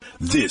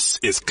This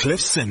is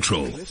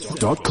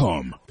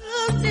CliffCentral.com.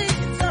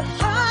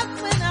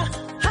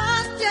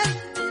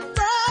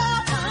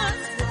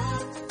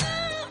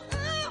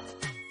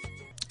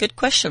 Good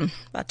question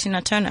by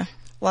Tina Turner.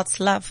 What's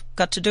love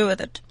got to do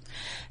with it?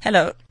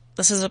 Hello,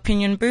 this is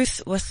Opinion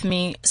Booth with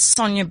me,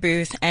 Sonia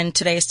Booth, and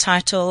today's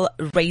title,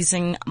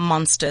 Raising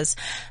Monsters.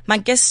 My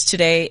guest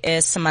today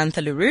is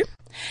Samantha Leroux,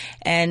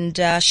 and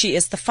she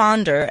is the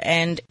founder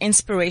and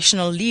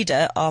inspirational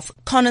leader of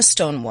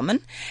Cornerstone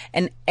Woman,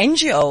 an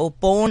NGO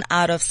born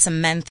out of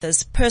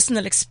Samantha's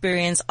personal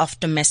experience of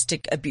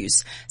domestic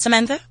abuse.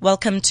 Samantha,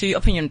 welcome to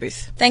Opinion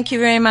Booth. Thank you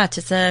very much.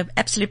 It's an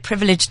absolute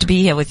privilege to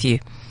be here with you.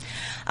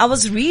 I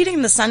was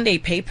reading the Sunday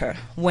paper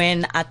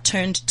when I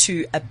turned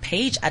to a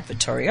page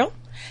advertorial,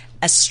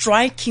 a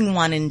striking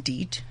one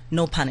indeed,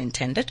 no pun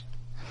intended.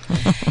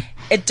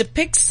 It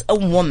depicts a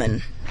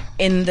woman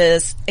in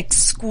this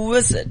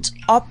exquisite,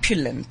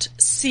 opulent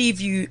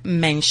Seaview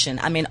mansion.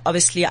 I mean,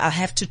 obviously I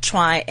have to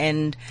try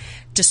and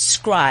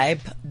describe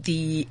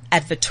the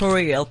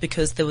advertorial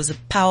because there was a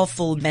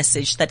powerful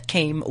message that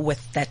came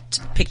with that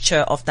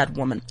picture of that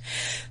woman.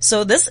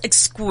 So this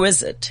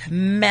exquisite,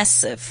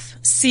 massive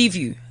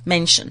Seaview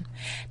mansion,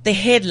 the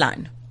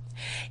headline,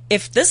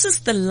 if this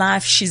is the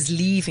life she's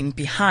leaving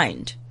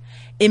behind,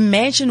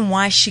 imagine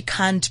why she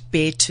can't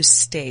bear to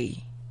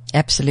stay.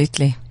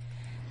 Absolutely.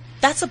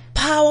 That's a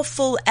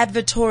powerful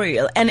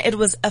advertorial, and it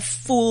was a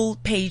full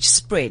page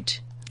spread.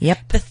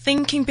 Yep. The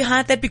thinking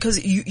behind that,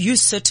 because you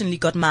certainly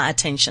got my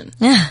attention.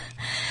 Yeah.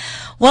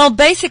 Well,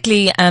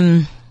 basically,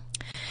 the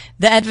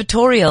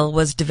advertorial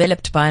was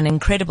developed by an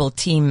incredible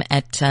team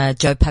at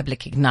Joe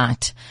Public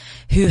Ignite,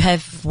 who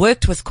have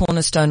worked with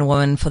Cornerstone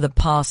Woman for the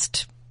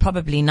past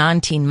probably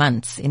 19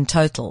 months in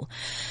total,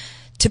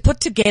 to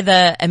put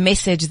together a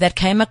message that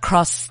came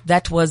across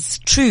that was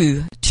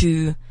true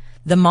to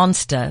the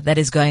monster that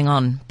is going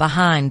on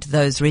behind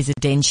those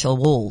residential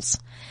walls.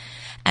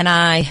 And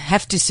I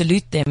have to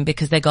salute them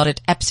because they got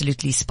it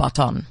absolutely spot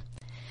on.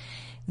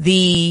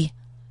 The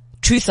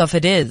truth of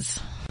it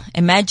is,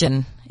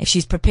 imagine if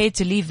she's prepared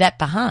to leave that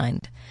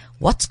behind,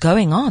 what's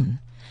going on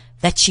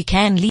that she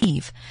can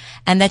leave,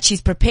 and that she's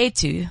prepared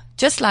to,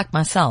 just like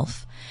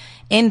myself,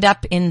 end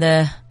up in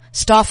the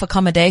staff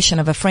accommodation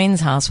of a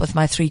friend's house with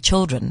my 3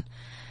 children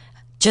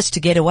just to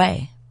get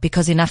away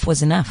because enough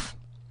was enough.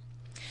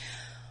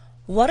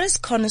 What is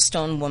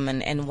Cornerstone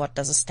Woman and what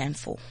does it stand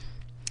for?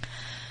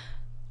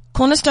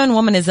 Cornerstone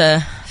Woman is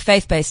a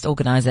faith-based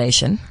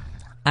organization.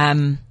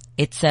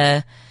 It's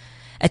a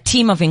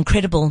team of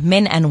incredible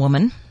men and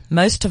women.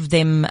 Most of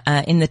them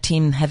in the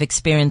team have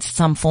experienced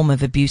some form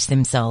of abuse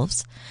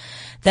themselves,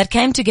 that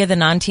came together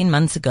 19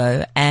 months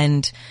ago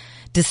and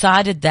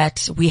decided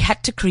that we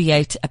had to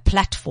create a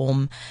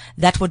platform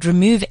that would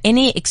remove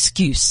any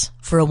excuse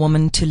for a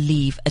woman to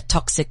leave a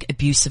toxic,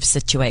 abusive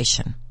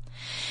situation.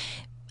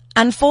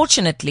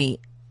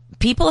 Unfortunately,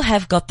 people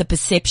have got the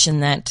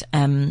perception that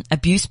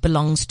abuse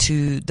belongs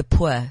to the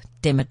poor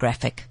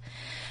demographic,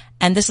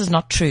 and this is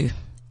not true.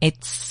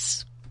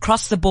 It's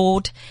across the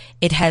board.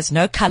 It has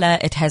no color.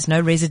 It has no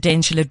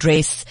residential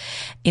address.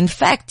 In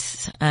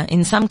fact,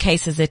 in some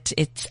cases,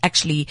 it's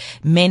actually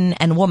men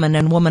and women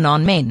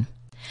on men.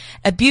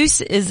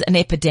 Abuse is an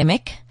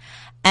epidemic,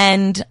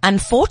 and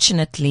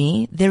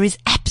unfortunately, there is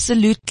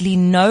absolutely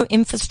no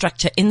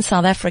infrastructure in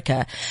South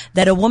Africa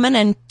that a woman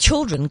and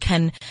children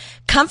can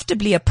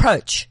comfortably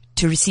approach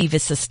to receive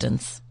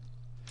assistance.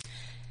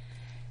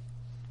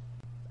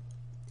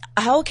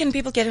 How can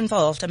people get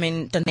involved? I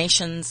mean,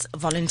 donations,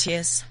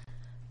 volunteers?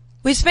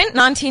 We've spent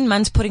 19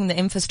 months putting the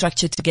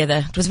infrastructure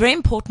together. It was very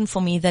important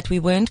for me that we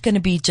weren't going to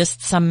be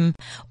just some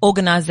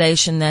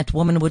organization that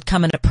women would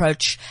come and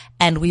approach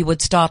and we would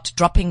start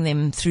dropping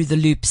them through the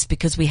loops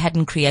because we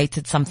hadn't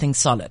created something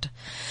solid.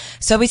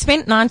 So we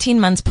spent 19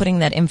 months putting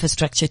that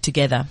infrastructure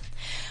together.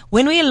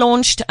 When we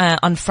launched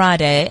on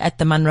Friday at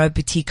the Monroe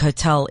Boutique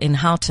Hotel in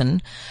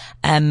Houghton,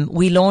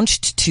 we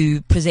launched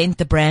to present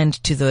the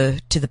brand to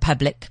the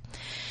public.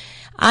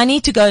 I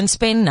need to go and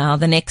spend now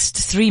the next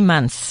 3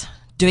 months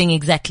doing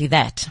exactly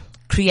that,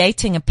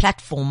 creating a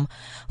platform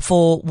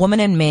for women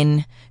and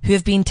men who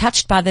have been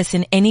touched by this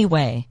in any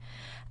way,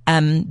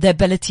 the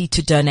ability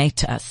to donate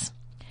to us.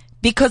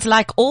 Because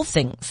like all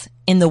things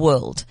in the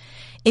world,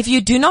 if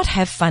you do not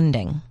have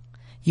funding,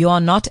 you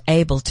are not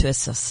able to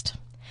assist.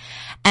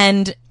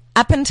 And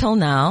up until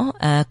now,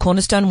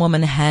 Cornerstone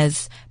Woman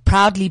has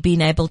proudly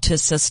been able to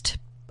assist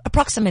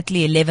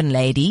approximately 11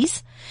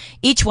 ladies,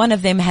 each one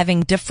of them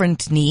having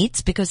different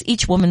needs because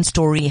each woman's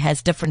story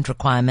has different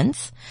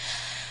requirements.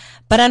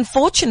 But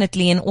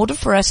unfortunately, in order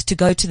for us to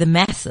go to the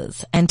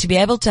masses and to be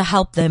able to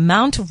help the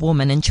amount of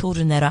women and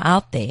children that are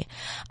out there,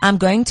 I'm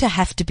going to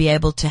have to be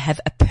able to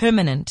have a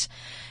permanent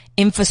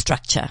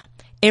infrastructure.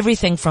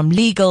 Everything from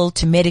legal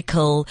to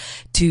medical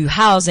to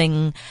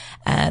housing,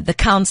 the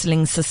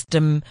counseling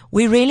system.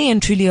 We really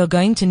and truly are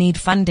going to need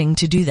funding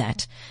to do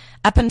that.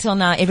 Up until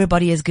now,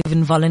 everybody is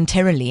given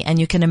voluntarily, and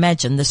you can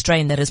imagine the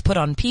strain that is put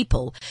on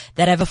people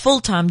that have a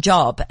full-time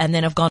job and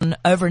then have gone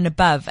over and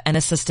above and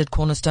assisted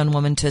Cornerstone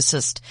Woman to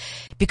assist,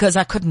 because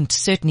I couldn't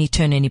certainly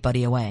turn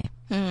anybody away.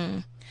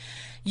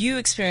 You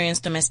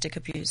experienced domestic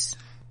abuse.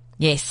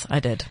 Yes, I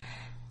did.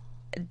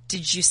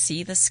 Did you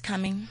see this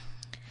coming?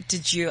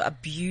 Did your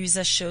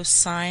abuser show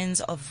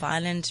signs of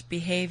violent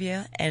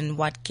behavior? And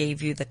what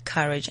gave you the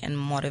courage and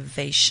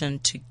motivation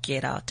to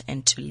get out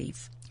and to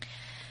leave?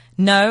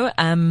 No,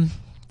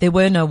 there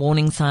were no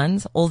warning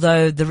signs,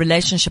 although the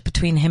relationship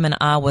between him and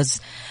I was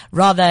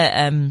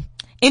rather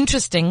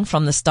interesting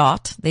from the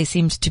start. There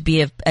seemed to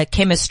be a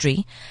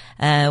chemistry.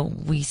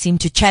 We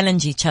seemed to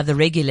challenge each other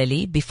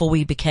regularly before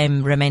we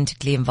became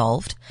romantically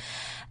involved.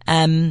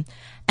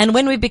 And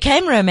when we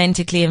became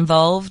romantically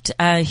involved,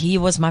 he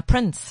was my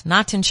prince,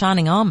 knight in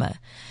shining armor.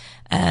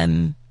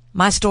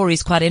 My story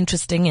is quite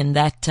interesting in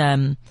that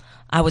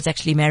I was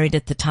actually married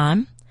at the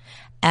time.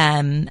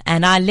 And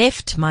I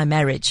left my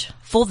marriage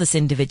for this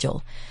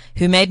individual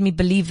who made me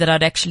believe that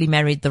I'd actually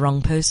married the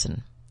wrong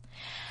person.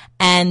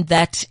 And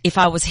that if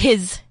I was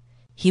his,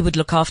 he would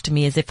look after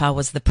me as if I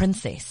was the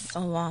princess.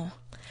 Oh, wow.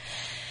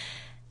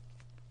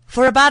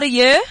 For about a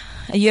year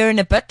and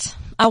a bit,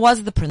 I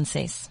was the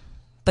princess.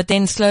 But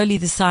then slowly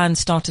the signs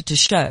started to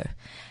show,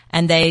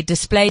 and they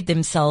displayed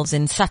themselves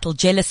in subtle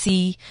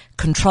jealousy,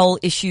 control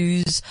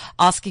issues,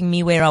 asking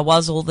me where I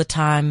was all the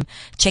time,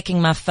 checking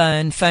my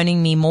phone,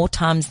 phoning me more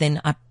times than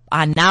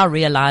I now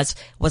realize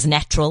was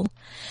natural.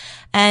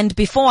 And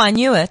before I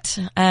knew it,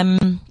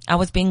 I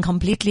was being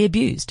completely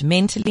abused,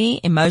 mentally,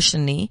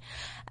 emotionally,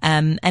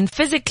 and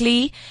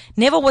physically.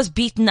 Never was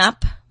beaten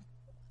up,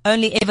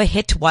 only ever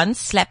hit once,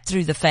 slapped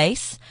through the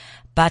face,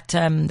 but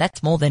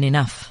that's more than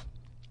enough.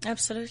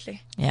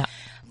 Absolutely. Yeah.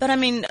 But I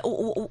mean,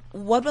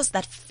 what was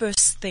that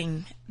first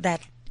thing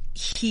that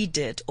he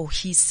did or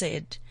he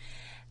said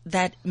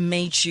that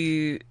made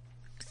you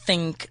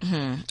think,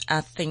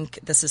 I think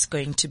this is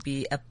going to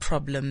be a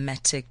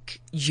problematic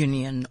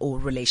union or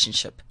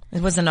relationship?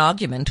 It was an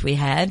argument we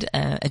had,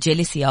 a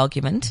jealousy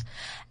argument.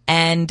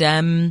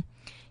 And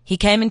he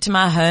came into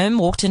my home,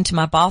 walked into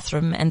my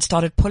bathroom and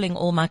started pulling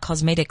all my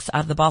cosmetics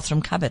out of the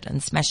bathroom cupboard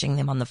and smashing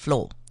them on the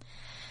floor.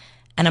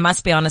 And I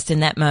must be honest, in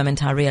that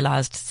moment, I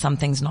realized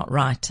something's not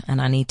right and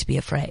I need to be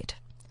afraid.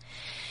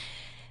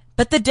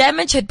 But the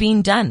damage had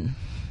been done.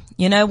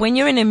 You know, when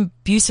you're in an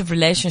abusive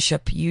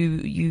relationship,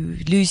 you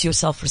lose your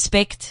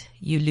self-respect,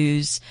 you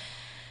lose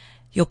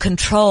your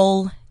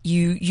control,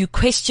 you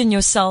question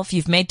yourself,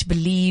 you've made to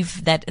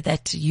believe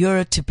that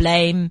you're to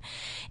blame.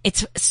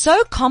 It's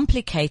so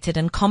complicated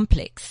and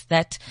complex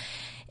that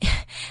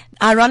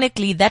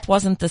ironically, that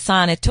wasn't the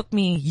sign. It took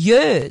me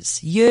years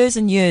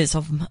and years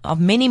of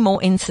many more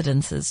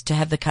incidences to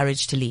have the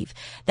courage to leave.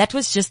 That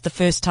was just the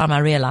first time I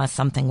realized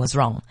something was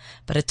wrong.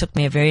 But it took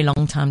me a very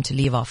long time to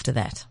leave after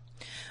that.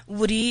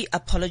 Would he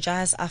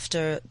apologize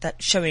after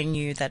that, showing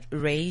you that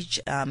rage,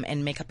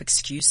 and make up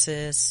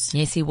excuses?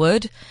 Yes, he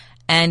would.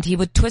 And he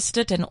would twist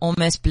it and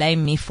almost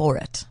blame me for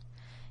it.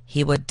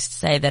 He would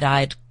say that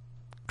I'd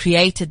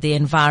created the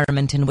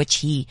environment in which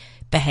he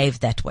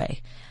behaved that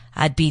way.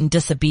 I'd been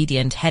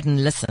disobedient,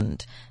 hadn't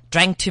listened,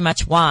 drank too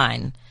much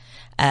wine,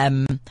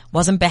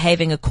 wasn't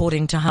behaving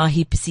according to how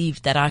he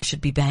perceived that I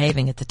should be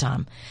behaving at the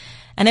time.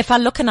 And if I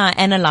look and I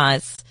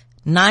analyze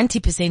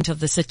 90% of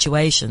the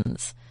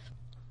situations,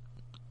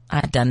 I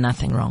had done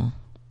nothing wrong.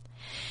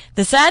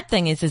 The sad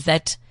thing is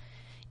that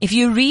if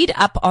you read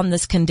up on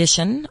this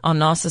condition, on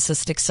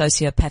narcissistic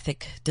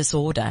sociopathic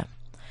disorder,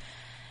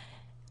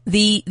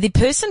 the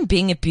person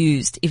being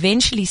abused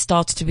eventually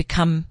starts to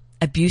become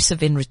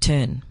abusive in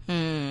return.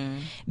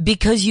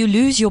 Because you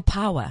lose your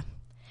power.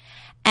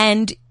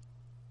 And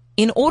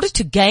in order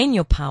to gain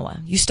your power,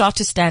 you start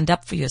to stand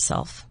up for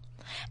yourself.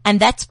 And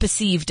that's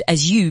perceived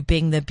as you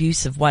being the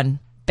abusive one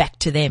back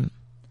to them.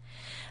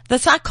 The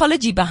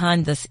psychology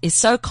behind this is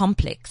so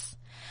complex.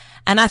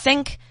 And I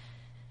think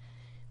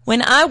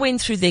when I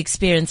went through the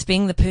experience,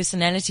 being the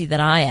personality that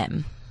I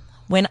am,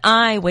 when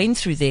I went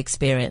through the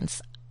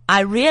experience,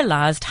 I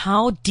realized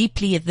how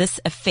deeply this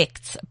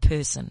affects a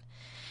person.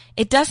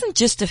 It doesn't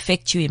just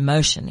affect you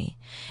emotionally.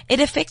 It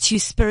affects you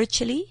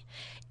spiritually.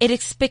 It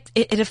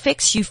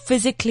affects you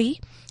physically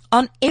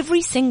on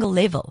every single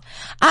level.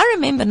 I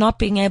remember not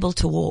being able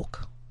to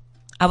walk.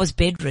 I was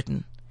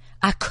bedridden.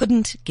 I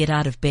couldn't get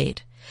out of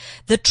bed.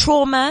 The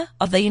trauma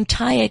of the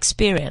entire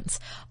experience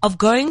of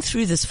going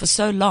through this for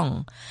so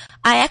long,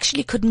 I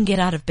actually couldn't get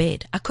out of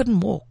bed. I couldn't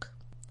walk.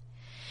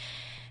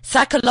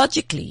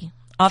 Psychologically,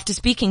 after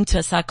speaking to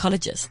a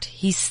psychologist,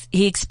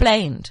 he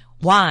explained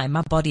why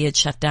my body had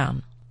shut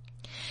down.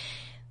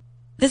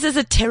 This is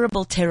a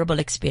terrible, terrible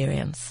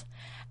experience.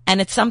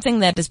 And it's something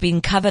that has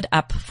been covered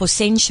up for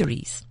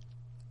centuries.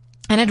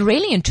 And it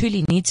really and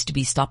truly needs to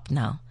be stopped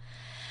now.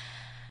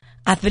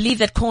 I believe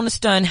that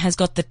Cornerstone has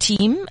got the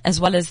team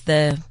as well as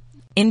the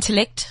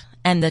intellect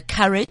and the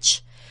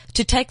courage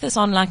to take this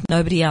on like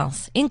nobody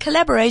else, in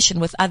collaboration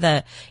with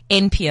other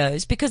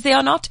NPOs, because there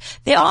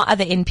are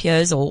other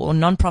NPOs or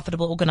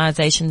non-profitable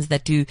organizations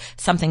that do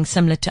something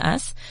similar to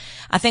us.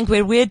 I think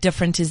where we're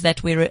different is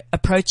that we're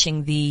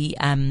approaching the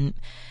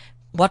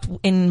what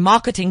in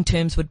marketing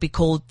terms would be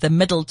called the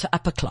middle to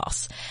upper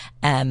class.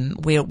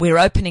 We're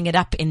opening it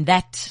up in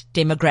that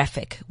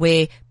demographic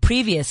where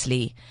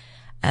previously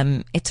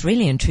it's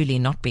really and truly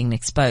not being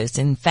exposed.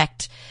 In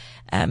fact,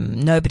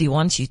 nobody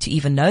wants you to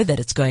even know that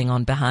it's going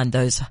on behind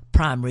those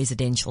prime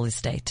residential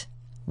estate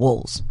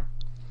walls.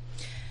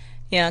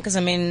 Yeah, because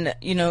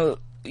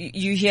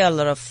you hear a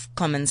lot of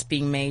comments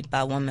being made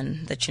by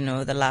women that,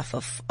 the life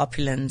of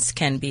opulence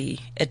can be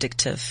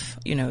addictive.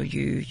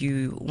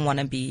 You want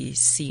to be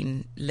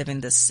seen living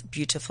this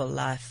beautiful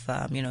life,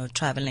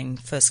 traveling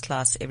first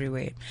class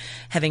everywhere,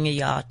 having a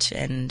yacht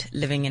and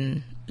living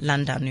in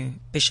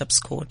London, Bishop's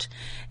Court.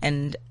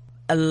 And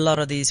a lot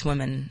of these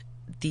women,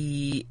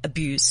 the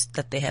abuse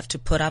that they have to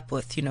put up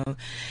with,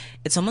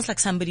 it's almost like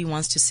somebody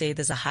wants to say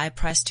there's a high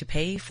price to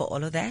pay for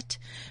all of that,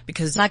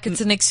 because like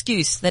it's an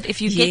excuse that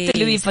if you get the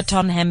Louis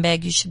Vuitton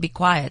handbag, you should be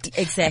quiet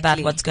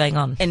about what's going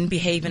on and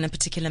behave in a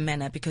particular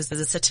manner, because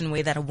there's a certain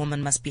way that a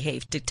woman must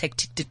behave,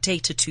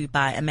 dictated to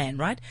by a man,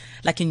 right?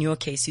 Like in your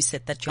case, you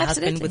said that your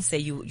husband would say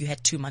you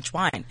had too much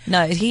wine.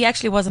 No, he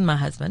actually wasn't my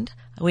husband.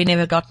 We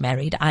never got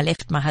married. I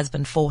left my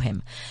husband for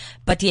him.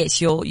 But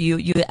yes, you're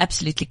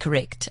absolutely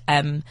correct.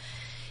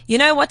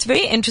 What's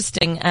very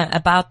interesting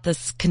about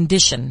this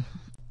condition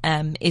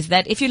is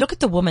that if you look at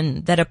the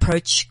women that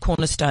approach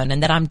Cornerstone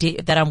and that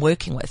I'm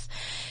working with,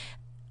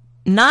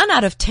 9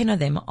 out of 10 of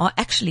them are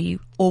actually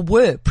or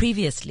were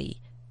previously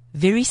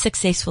very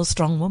successful,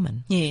 strong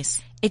women.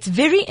 Yes. It's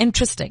very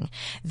interesting.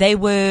 They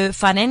were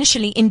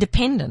financially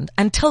independent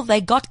until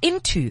they got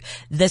into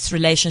this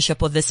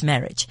relationship or this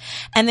marriage.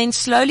 And then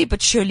slowly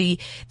but surely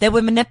they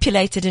were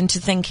manipulated into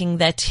thinking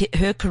that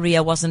her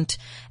career wasn't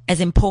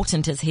as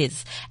important as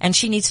his, and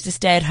she needs to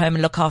stay at home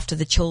and look after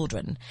the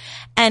children.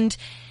 And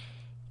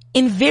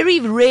in very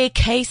rare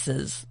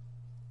cases,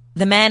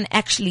 the man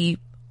actually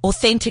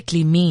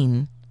authentically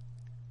mean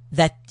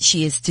that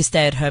she is to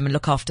stay at home and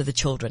look after the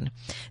children.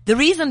 The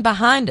reason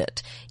behind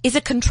it is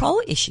a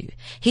control issue.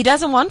 He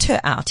doesn't want her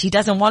out. He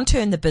doesn't want her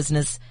in the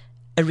business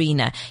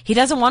arena. He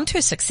doesn't want her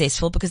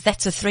successful because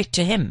that's a threat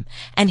to him,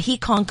 and he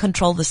can't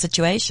control the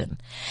situation.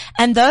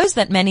 And those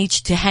that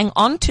manage to hang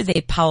on to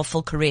their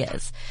powerful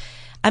careers,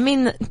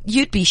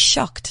 you'd be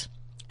shocked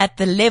at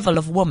the level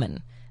of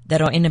women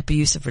that are in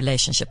abusive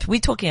relationships. We're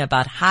talking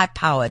about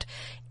high-powered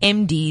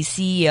MDs,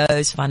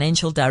 CEOs,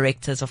 financial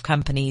directors of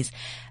companies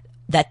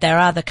that they're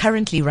either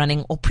currently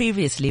running or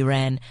previously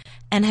ran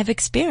and have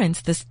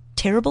experienced this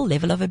terrible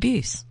level of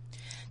abuse.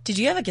 Did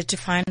you ever get to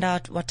find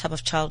out what type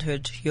of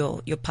childhood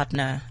your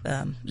partner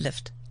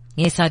lived?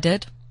 Yes, I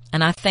did.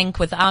 And I think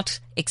without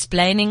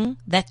explaining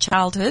that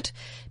childhood,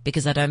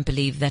 because I don't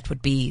believe that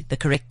would be the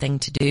correct thing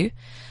to do,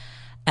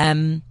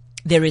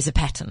 there is a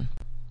pattern.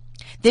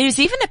 There is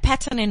even a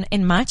pattern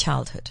in my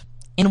childhood,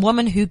 in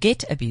women who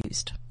get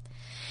abused.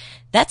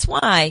 That's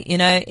why,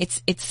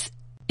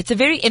 it's a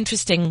very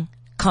interesting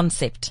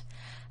concept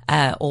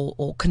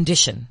or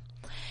condition,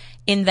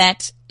 in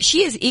that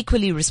she is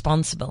equally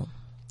responsible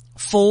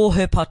for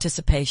her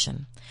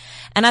participation.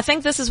 And I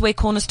think this is where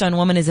Cornerstone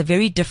Woman is a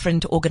very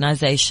different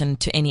organization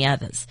to any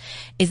others,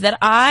 is that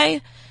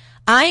I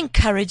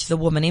encourage the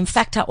woman, in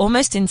fact I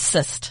almost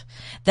insist,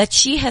 that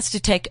she has to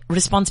take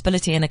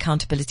responsibility and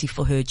accountability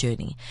for her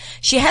journey.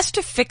 She has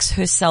to fix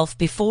herself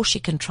before she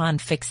can try and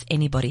fix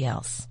anybody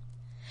else.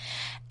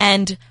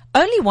 And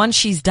only once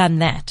she's done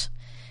that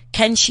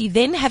can she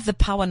then have the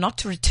power not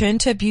to return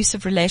to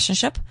abusive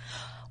relationship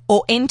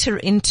or enter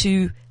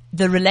into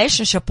the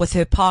relationship with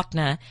her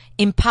partner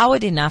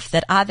empowered enough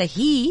that either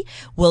he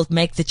will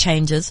make the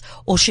changes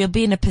or she'll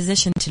be in a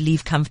position to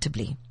leave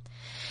comfortably.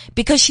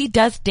 Because she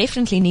does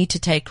definitely need to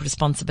take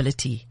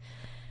responsibility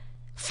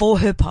for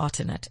her part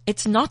in it.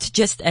 It's not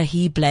just a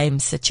he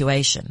blames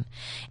situation.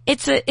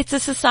 It's a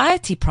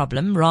society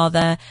problem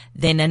rather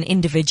than an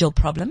individual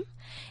problem.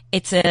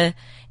 Think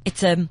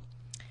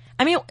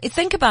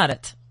about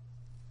it.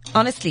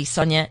 Honestly,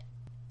 Sonia,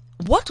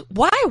 why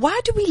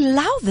do we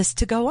allow this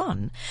to go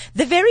on?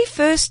 The very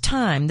first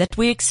time that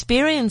we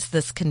experience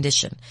this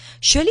condition,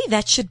 surely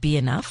that should be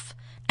enough,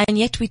 and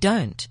yet we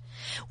don't.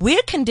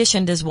 We're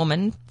conditioned as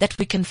women that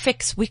we can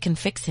fix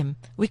him,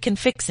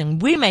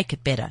 we make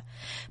it better.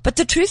 But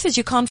the truth is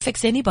you can't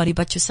fix anybody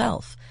but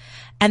yourself.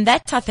 And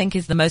that, I think,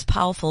 is the most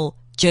powerful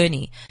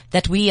journey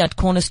that we at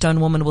Cornerstone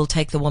Woman will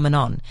take the woman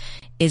on,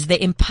 is the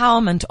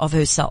empowerment of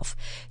herself.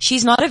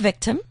 She's not a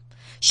victim.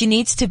 She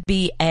needs to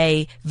be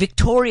a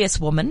victorious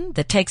woman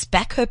that takes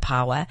back her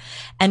power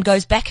and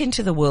goes back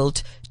into the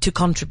world to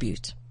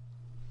contribute.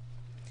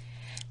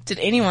 Did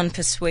anyone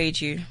persuade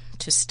you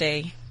to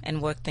stay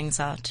and work things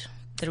out?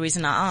 The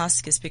reason I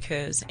ask is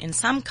because in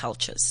some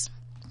cultures,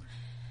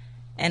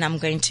 and I'm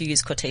going to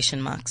use quotation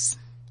marks,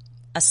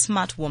 a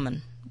smart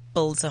woman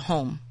builds a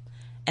home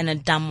and a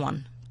dumb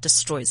one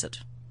destroys it.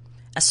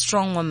 A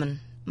strong woman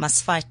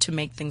must fight to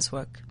make things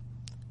work.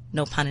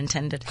 No pun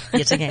intended,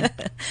 yet again.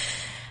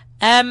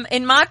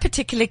 In my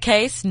particular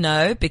case,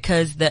 no,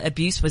 because the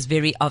abuse was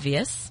very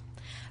obvious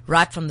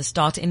right from the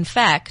start. In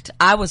fact,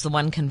 I was the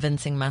one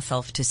convincing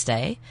myself to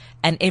stay,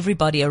 and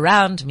everybody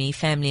around me,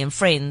 family and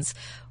friends,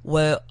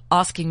 were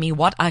asking me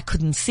what I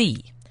couldn't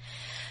see.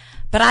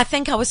 But I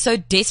think I was so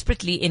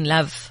desperately in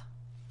love,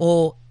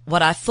 or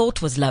what I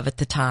thought was love at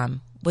the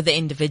time, with the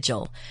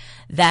individual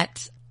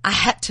that I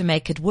had to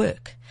make it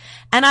work.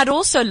 And I'd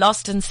also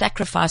lost and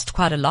sacrificed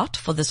quite a lot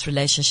for this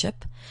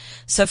relationship.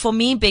 So for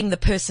me, being the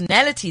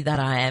personality that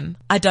I am,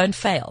 I don't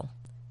fail.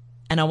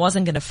 And I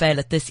wasn't going to fail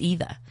at this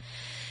either.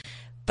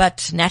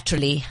 But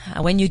naturally,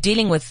 when you're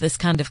dealing with this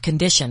kind of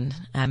condition,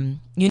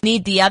 you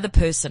need the other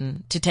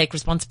person to take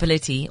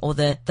responsibility, or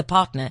the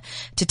partner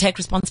to take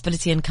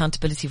responsibility and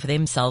accountability for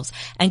themselves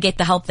and get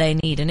the help they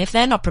need. And if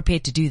they're not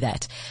prepared to do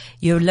that,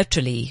 you're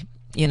literally,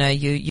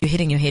 you're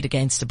hitting your head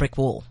against a brick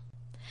wall.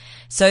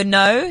 So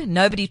no,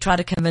 nobody tried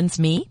to convince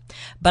me,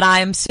 but I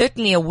am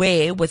certainly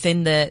aware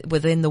within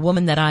the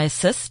woman that I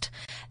assist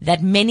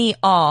that many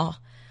are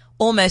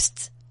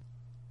almost,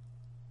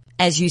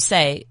 as you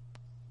say,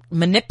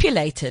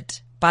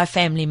 manipulated by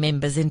family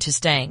members into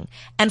staying,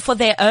 and for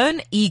their own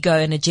ego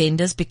and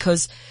agendas,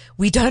 because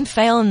we don't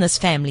fail in this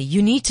family.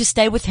 You need to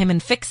stay with him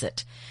and fix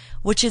it,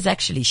 which is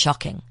actually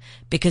shocking,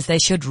 because they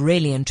should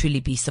really and truly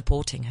be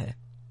supporting her.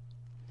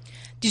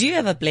 Did you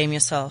ever blame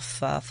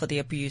yourself for the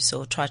abuse,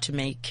 or try to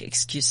make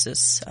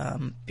excuses?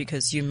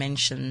 Because you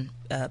mentioned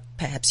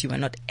perhaps you were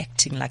not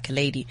acting like a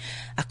lady,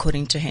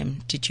 according to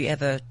him. Did you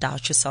ever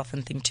doubt yourself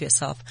and think to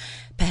yourself,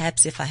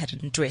 perhaps if I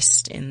hadn't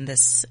dressed in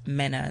this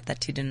manner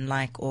that he didn't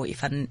like, or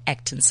if I didn't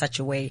act in such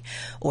a way,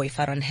 or if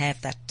I don't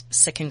have that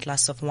second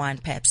glass of wine,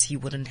 perhaps he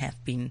wouldn't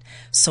have been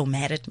so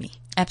mad at me?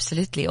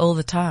 Absolutely, all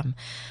the time.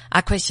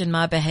 I question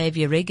my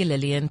behavior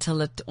regularly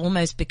until it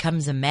almost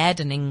becomes a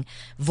maddening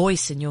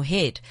voice in your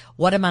head.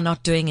 What am I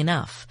not doing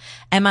enough?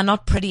 Am I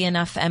not pretty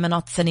enough? Am I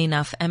not thin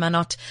enough? Am I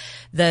not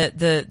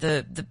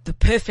the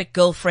perfect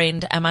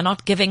girlfriend? Am I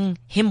not giving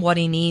him what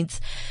he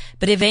needs?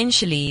 But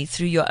eventually,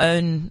 through your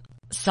own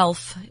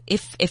self,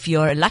 if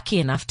you're lucky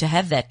enough to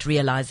have that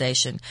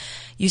realization,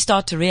 you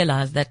start to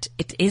realize that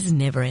it is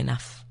never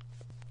enough.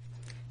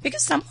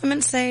 Because some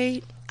women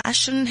say, I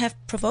shouldn't have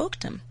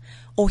provoked him,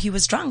 or he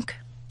was drunk,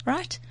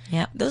 right?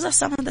 Yeah. Those are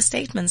some of the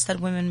statements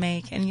that women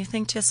make, and you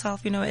think to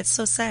yourself, it's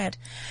so sad.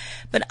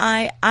 But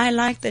I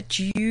like that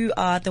you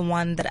are the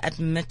one that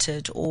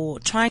admitted, or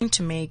trying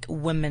to make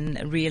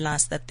women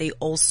realize that they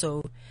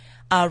also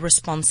are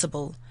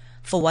responsible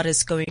for what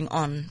is going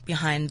on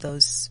behind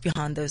those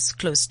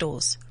closed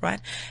doors, right?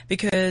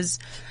 Because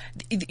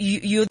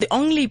you're the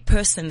only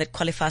person that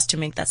qualifies to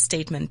make that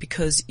statement,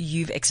 because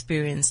you've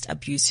experienced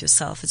abuse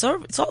yourself. It's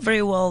all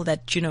very well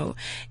that,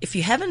 if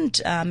you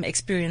haven't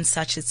experienced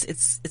such,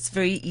 it's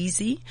very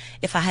easy.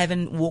 If I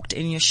haven't walked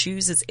in your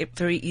shoes, it's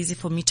very easy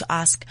for me to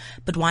ask,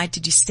 but why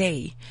did you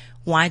stay?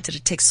 Why did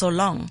it take so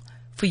long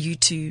for you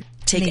to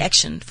take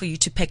action, for you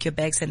to pack your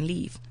bags and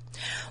leave?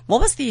 What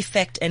was the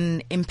effect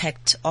and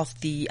impact of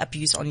the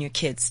abuse on your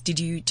kids? Did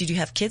you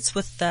have kids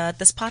with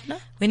this partner?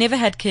 We never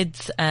had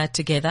kids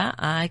together.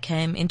 I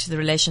came into the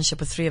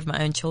relationship with 3 of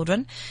my own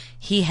children.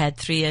 He has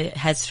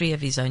 3 of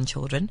his own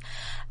children.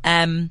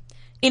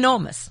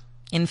 Enormous.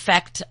 In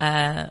fact,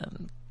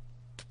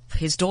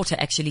 his daughter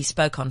actually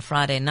spoke on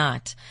Friday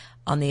night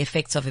on the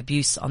effects of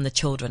abuse on the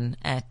children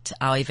at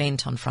our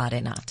event on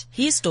Friday night.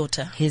 His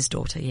daughter? His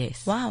daughter,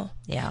 yes. Wow.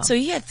 Yeah. So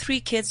he had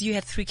 3 kids, you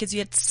had 3 kids, you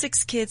had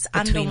 6 kids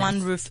Between under one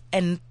us. roof,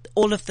 and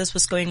all of this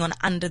was going on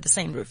under the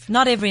same roof?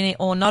 Not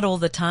all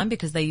the time,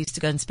 because they used to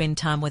go and spend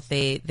time with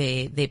their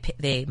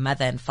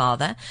mother and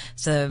father.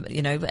 So,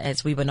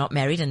 as we were not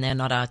married and they're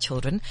not our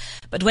children.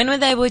 But when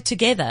they were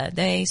together,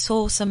 they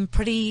saw some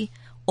pretty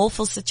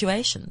awful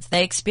situations.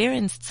 They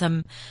experienced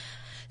some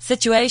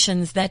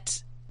situations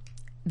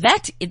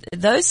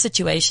those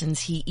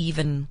situations he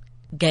even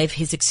gave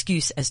his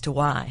excuse as to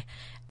why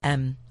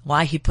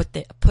he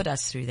put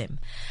us through them.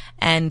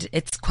 And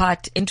it's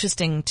quite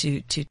interesting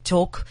to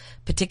talk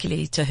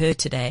particularly to her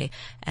today.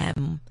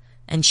 And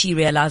she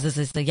realizes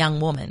as a young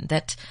woman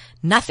that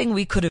nothing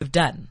we could have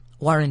done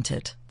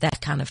warranted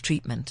that kind of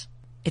treatment.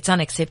 It's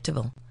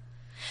unacceptable.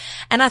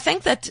 And I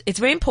think that it's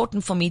very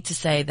important for me to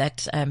say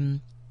that,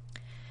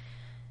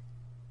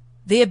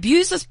 the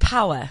abuser's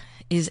power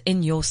is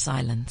in your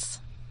silence.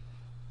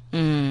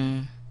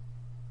 You're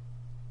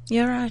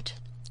right.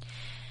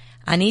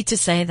 I need to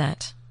say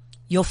that.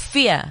 Your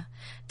fear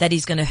that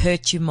he's going to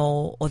hurt you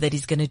more, or that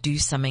he's going to do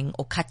something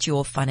or cut you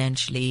off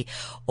financially,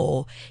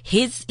 or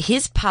his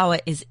power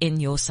is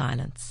in your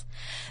silence.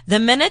 The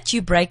minute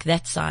you break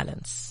that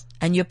silence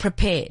and you're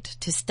prepared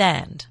to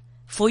stand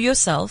for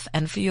yourself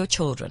and for your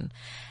children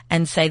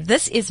and say,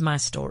 this is my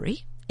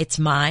story. It's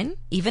mine.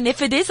 Even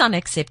if it is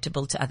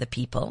unacceptable to other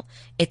people,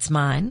 it's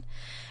mine.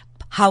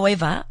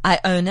 However, I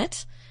own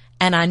it.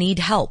 And I need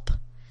help.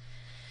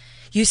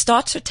 You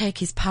start to take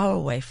his power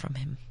away from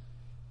him.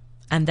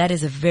 And that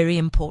is a very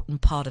important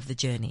part of the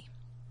journey.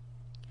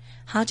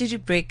 How did you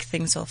break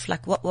things off?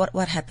 Like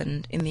what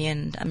happened in the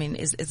end? I mean,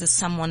 is this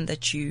someone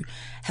that you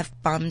have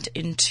bumped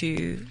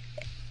into,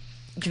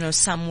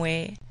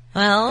 somewhere?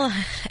 Well,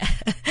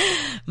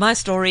 my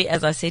story,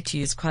 as I said to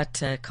you, is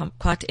quite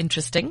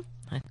interesting.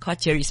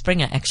 Quite Jerry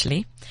Springer,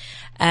 actually.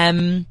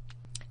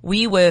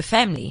 We were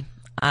family.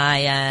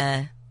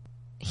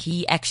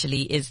 He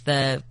actually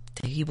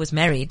he was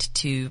married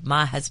to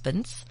my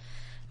husband's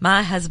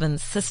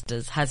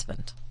sister's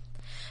husband.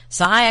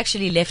 So I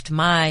actually left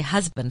my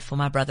husband for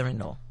my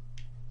brother-in-law.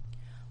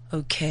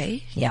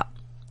 Okay. Yeah.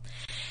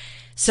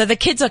 So the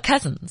kids are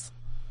cousins.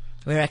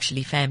 We're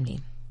actually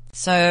family.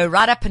 So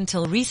right up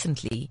until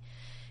recently,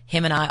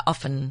 him and I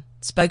often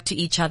spoke to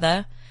each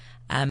other.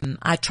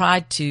 I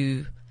tried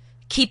to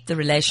keep the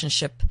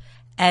relationship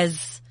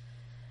as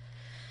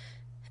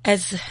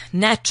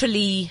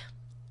naturally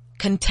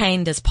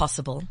contained as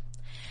possible.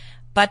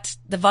 But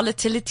the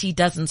volatility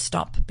doesn't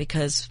stop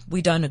because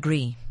we don't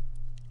agree.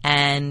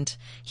 And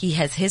he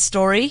has his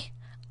story,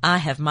 I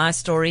have my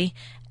story,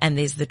 and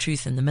there's the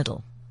truth in the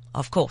middle,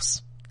 of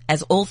course,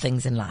 as all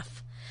things in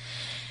life.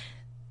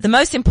 The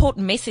most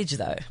important message,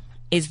 though,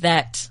 is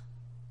that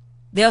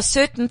there are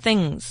certain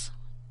things,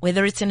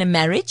 whether it's in a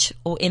marriage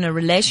or in a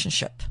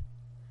relationship,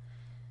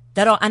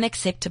 that are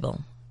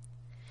unacceptable.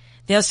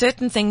 There are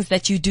certain things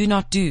that you do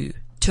not do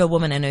to a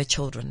woman and her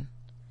children.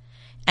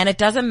 And it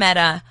doesn't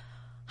matter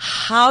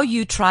how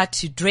you try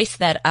to dress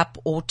that up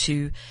or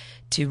to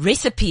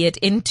recipe it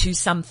into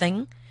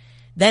something,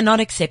 they're not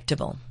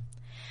acceptable.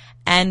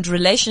 And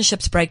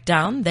relationships break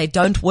down, they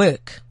don't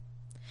work.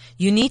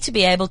 You need to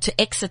be able to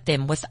exit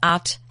them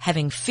without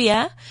having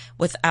fear,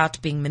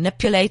 without being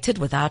manipulated,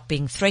 without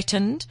being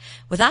threatened,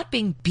 without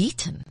being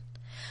beaten.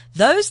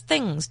 Those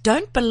things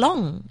don't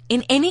belong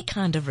in any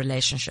kind of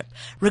relationship,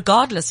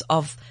 regardless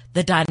of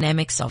the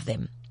dynamics of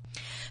them.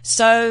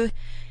 So,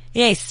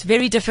 yes,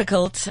 very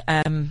difficult.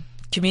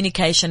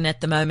 Communication at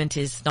the moment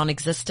is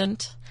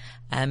non-existent.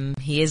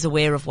 He is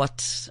aware of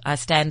what I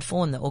stand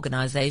for in the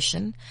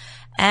organization.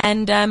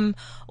 And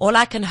all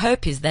I can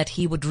hope is that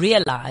he would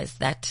realize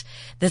that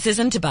this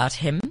isn't about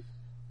him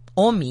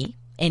or me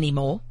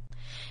anymore.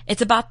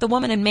 It's about the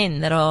women and men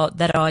that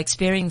are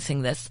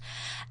experiencing this.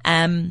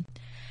 And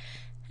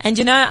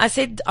you know, I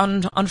said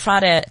on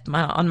Friday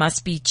at my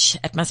speech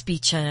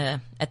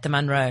at the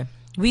Monroe,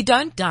 we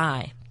don't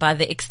die by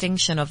the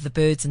extinction of the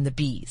birds and the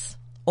bees,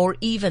 or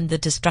even the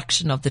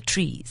destruction of the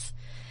trees.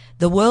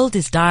 The world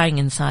is dying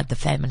inside the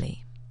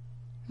family.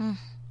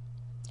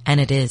 And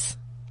it is.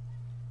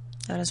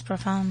 That is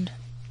profound.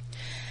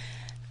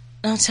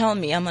 Now tell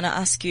me, I'm going to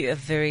ask you a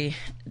very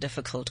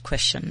difficult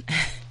question.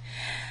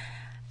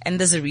 And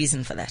there's a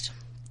reason for that.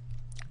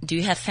 Do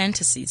you have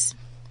fantasies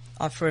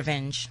of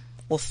revenge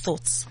or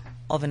thoughts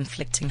of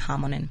inflicting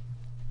harm on him?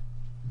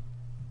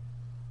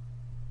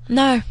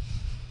 No,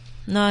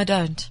 I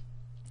don't.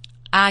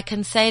 I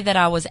can say that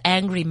I was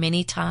angry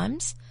many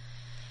times.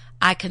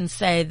 I can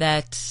say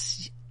that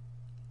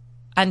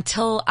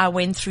until I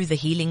went through the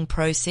healing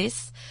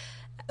process,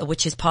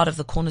 which is part of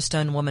the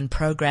Cornerstone Woman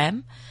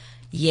program,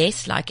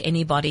 yes, like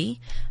anybody,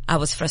 I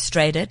was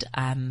frustrated.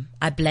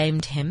 I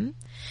blamed him.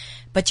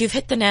 But you've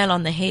hit the nail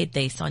on the head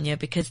there, Sonia,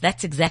 because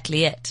that's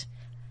exactly it.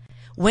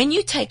 When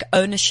you take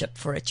ownership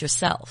for it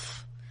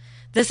yourself,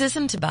 this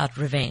isn't about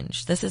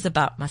revenge. This is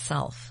about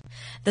myself.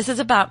 This is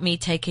about me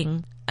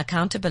taking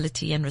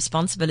accountability and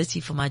responsibility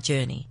for my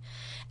journey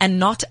and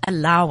not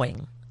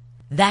allowing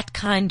that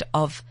kind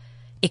of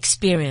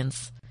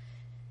experience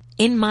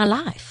in my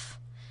life.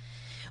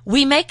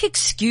 We make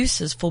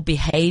excuses for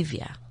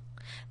behavior.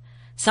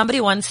 Somebody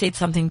once said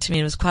something to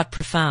me, it was quite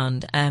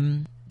profound.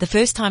 The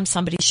first time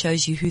somebody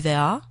shows you who they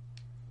are,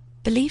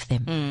 believe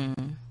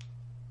them.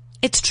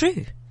 It's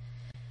true.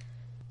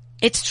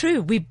 It's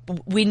true.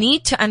 We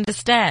need to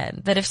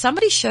understand that if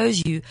somebody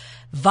shows you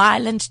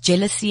violence,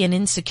 jealousy, and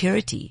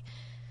insecurity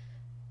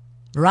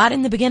right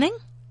in the beginning,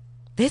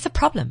 there's a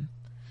problem.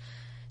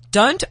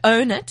 Don't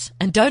own it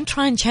and don't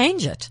try and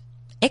change it.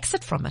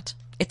 Exit from it.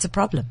 It's a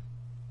problem.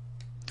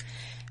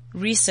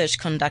 Research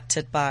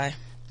conducted by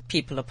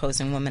people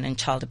opposing women and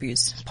child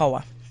abuse,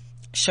 POWA,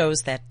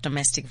 shows that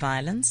domestic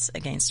violence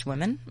against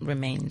women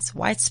remains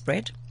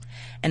widespread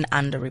and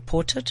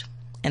underreported,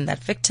 and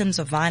that victims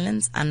of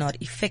violence are not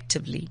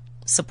effectively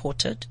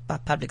supported by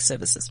public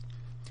services.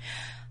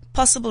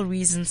 Possible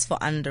reasons for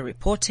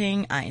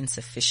underreporting are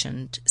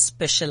insufficient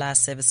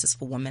specialized services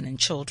for women and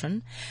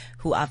children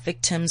who are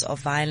victims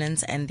of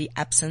violence and the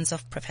absence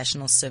of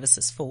professional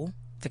services for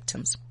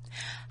victims.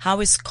 How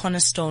is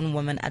Cornerstone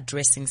Women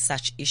addressing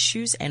such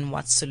issues, and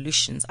what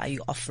solutions are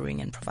you offering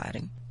and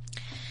providing?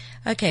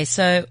 Okay,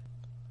 so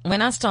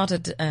when I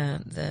started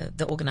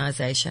the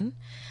organization,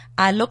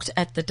 I looked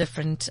at the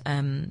different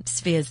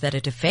spheres that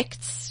it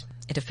affects.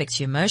 It affects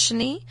you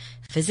emotionally,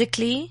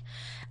 physically,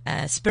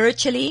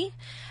 spiritually.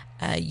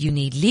 You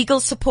need legal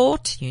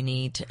support. You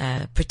need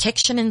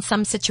protection in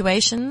some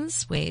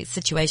situations where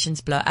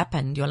situations blow up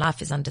and your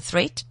life is under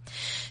threat.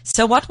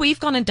 So what we've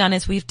gone and done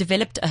is we've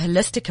developed a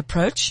holistic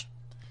approach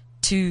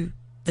to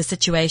the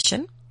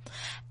situation,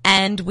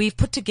 and we've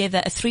put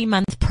together a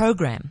 3-month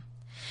program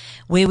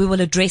where we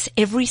will address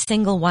every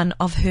single one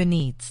of her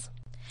needs.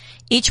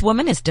 Each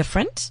woman is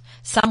different.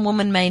 Some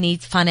women may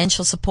need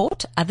financial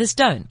support, others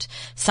don't.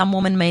 Some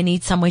women may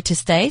need somewhere to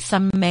stay.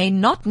 Some may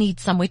not need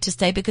somewhere to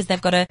stay because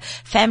they've got a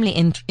family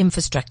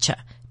infrastructure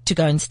to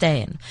go and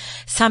stay in.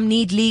 Some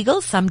need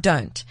legal, some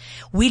don't.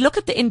 We look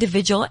at the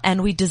individual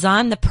and we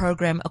design the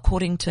program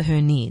according to her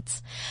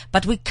needs.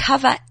 But we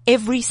cover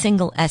every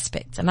single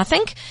aspect. And I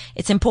think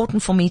it's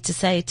important for me to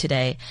say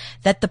today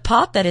that the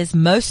part that is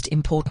most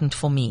important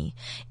for me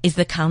is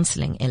the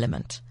counseling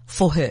element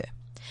for her.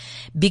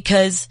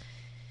 Because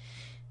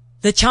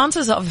the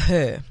chances of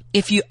her,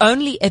 if you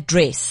only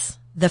address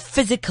the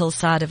physical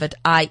side of it,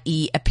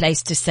 i.e. a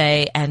place to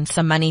stay and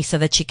some money so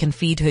that she can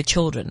feed her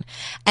children,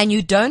 and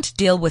you don't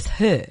deal with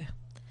her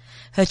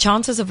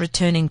chances of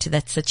returning to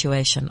that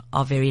situation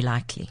are very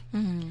likely.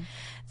 Mm-hmm.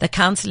 The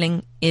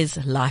counseling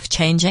is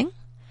life-changing.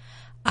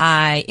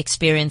 I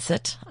experience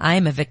it. I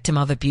am a victim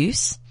of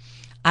abuse.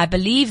 I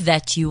believe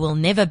that you will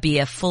never be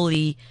a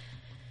fully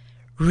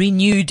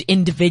renewed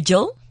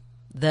individual.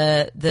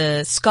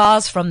 The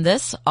scars from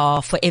this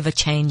are forever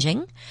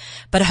changing,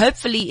 but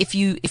hopefully if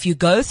you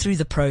go through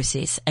the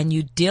process and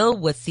you deal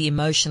with the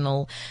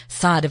emotional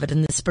side of it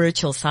and the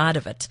spiritual side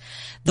of it,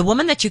 the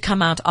woman that you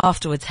come out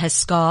afterwards has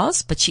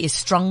scars, but she is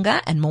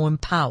stronger and more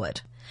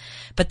empowered.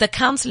 But the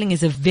counseling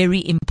is a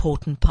very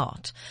important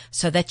part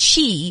so that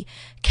she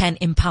can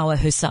empower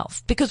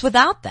herself, because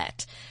without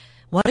that,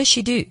 what does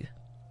she do?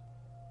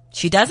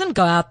 She doesn't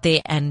go out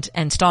there and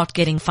start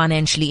getting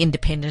financially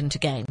independent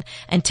again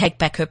and take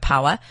back her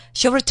power.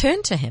 She'll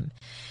return to him.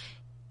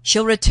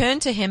 She'll return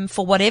to him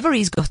for whatever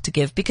he's got to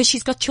give because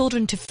she's got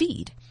children to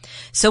feed.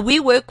 So we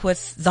work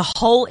with the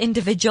whole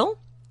individual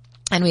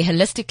and we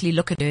holistically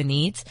look at her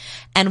needs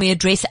and we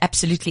address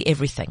absolutely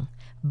everything.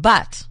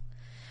 But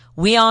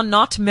we are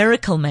not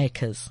miracle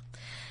makers.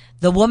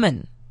 The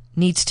woman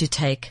needs to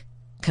take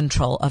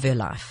control of her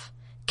life.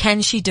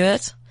 Can she do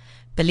it?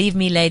 Believe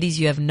me, ladies,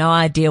 you have no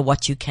idea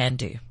what you can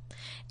do.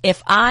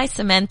 If I,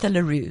 Samantha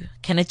Leroux,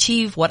 can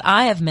achieve what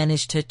I have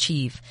managed to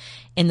achieve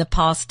in the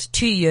past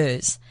 2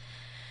 years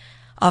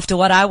after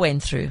what I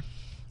went through,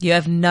 you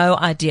have no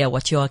idea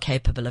what you are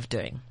capable of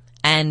doing.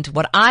 And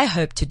what I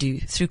hope to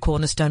do through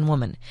Cornerstone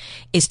Woman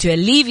is to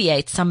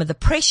alleviate some of the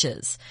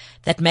pressures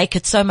that make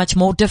it so much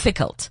more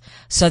difficult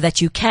so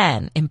that you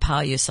can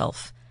empower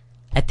yourself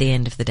at the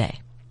end of the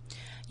day.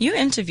 You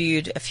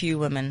interviewed a few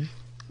women,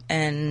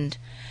 and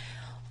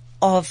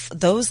of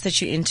those that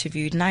you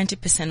interviewed,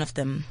 90% of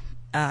them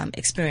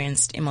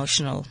experienced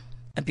emotional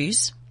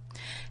abuse,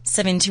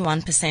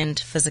 71%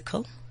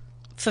 physical,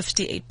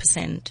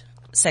 58%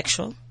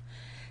 sexual,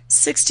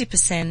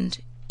 60%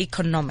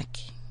 economic.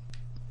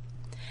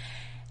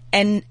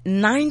 And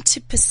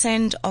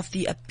 90% of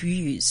the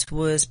abuse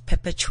was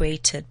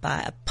perpetuated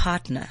by a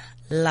partner,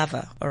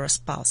 lover, or a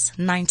spouse.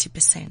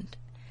 90%.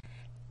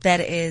 That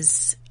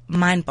is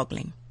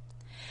mind-boggling.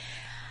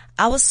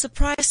 I was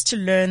surprised to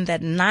learn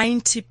that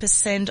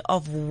 90%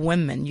 of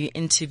women you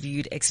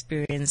interviewed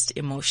experienced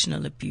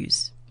emotional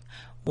abuse.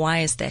 Why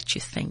is that,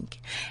 you think?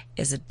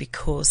 Is it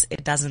because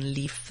it doesn't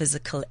leave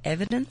physical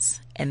evidence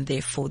and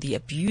therefore the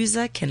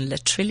abuser can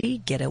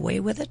literally get away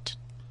with it?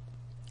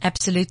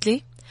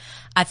 Absolutely.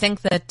 I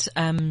think that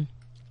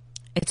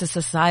it's a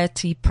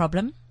society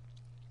problem.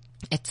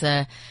 It's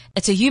a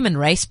human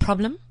race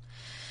problem.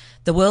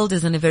 The world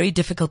is in a very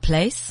difficult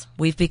place.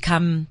 We're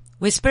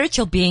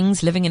spiritual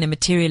beings living in a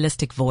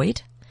materialistic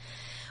void.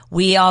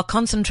 We are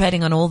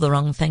concentrating on all the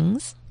wrong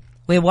things.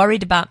 We're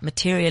worried about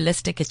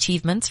materialistic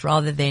achievements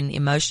rather than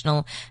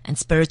emotional and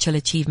spiritual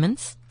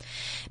achievements.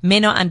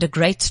 Men are under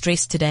great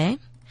stress today.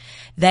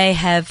 They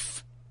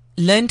have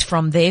learned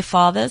from their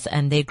fathers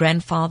and their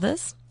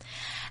grandfathers.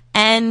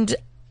 And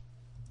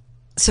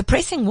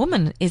suppressing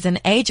women is an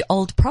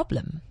age-old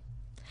problem.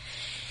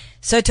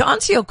 So to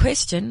answer your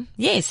question,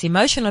 yes,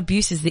 emotional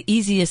abuse is the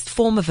easiest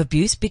form of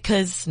abuse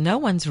because no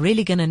one's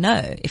really going to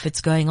know if it's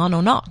going on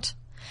or not.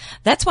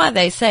 That's why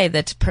they say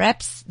that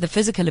perhaps the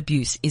physical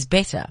abuse is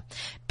better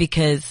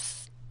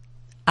because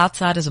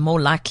outsiders are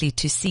more likely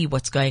to see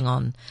what's going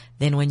on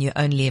than when you're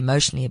only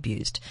emotionally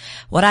abused.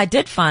 What I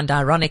did find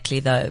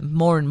ironically though,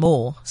 more and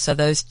more, so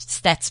those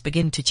stats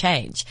begin to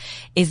change,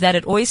 is that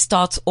it always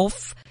starts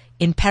off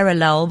in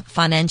parallel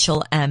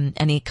financial and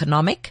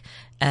economic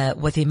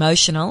with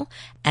emotional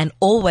and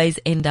always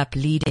end up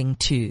leading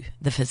to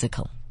the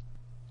physical.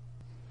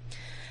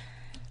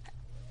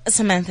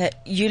 Samantha,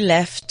 you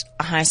left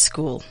high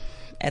school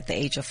at the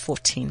age of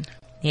 14.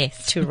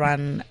 Yes. To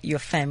run your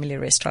family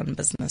restaurant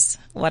business.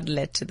 What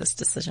led to this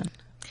decision?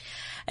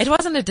 It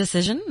wasn't a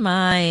decision.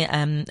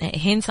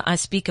 Hence I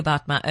speak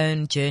about my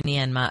own journey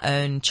and my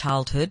own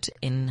childhood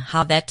in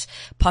how that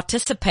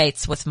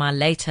participates with my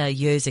later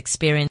years'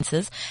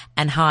 experiences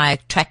and how I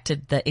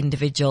attracted the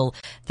individual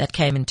that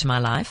came into my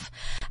life.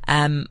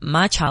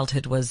 My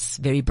childhood was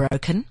very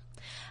broken.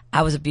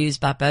 I was abused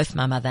by both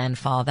my mother and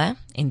father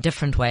in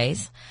different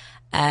ways.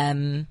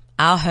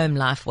 Our home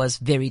life was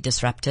very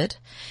disrupted.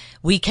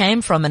 We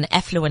came from an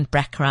affluent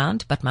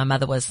background, but my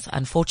mother was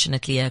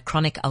unfortunately a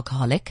chronic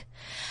alcoholic.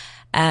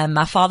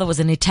 My father was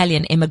an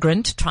Italian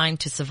immigrant trying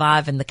to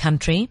survive in the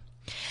country.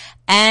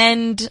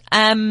 And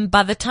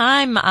by the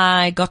time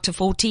I got to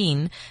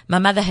 14, my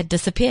mother had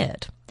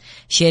disappeared.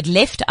 She had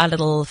left our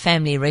little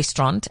family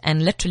restaurant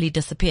and literally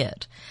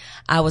disappeared.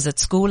 I was at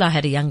school. I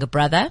had a younger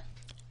brother,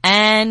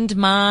 and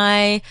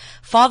my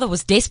father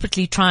was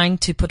desperately trying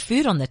to put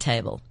food on the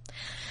table.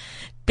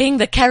 Being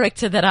the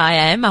character that I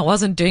am, I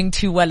wasn't doing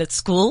too well at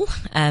school.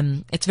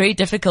 It's very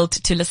difficult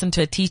to listen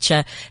to a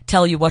teacher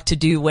tell you what to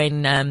do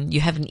when you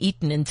haven't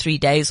eaten in 3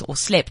 days or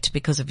slept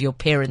because of your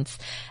parents,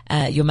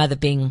 your mother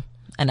being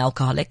an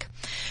alcoholic.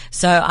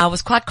 So I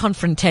was quite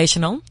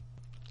confrontational.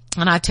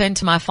 And I turned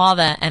to my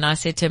father and I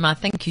said to him, I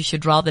think you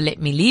should rather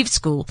let me leave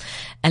school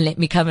and let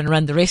me come and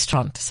run the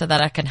restaurant so that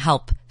I can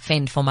help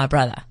fend for my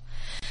brother.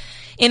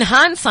 In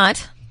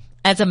hindsight,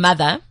 as a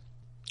mother,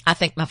 I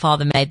think my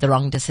father made the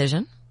wrong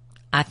decision.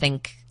 I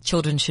think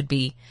children should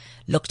be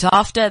looked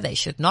after. They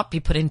should not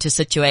be put into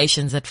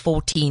situations at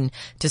 14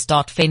 to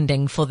start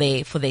fending for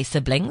their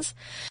siblings.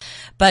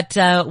 But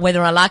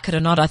whether I like it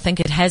or not, I think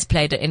it has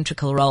played an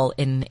integral role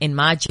in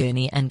my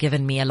journey and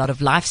given me a lot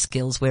of life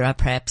skills where I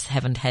perhaps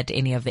haven't had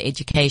any of the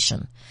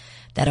education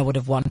that I would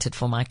have wanted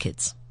for my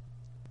kids.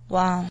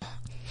 Wow.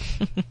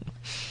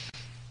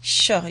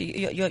 Sure,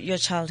 your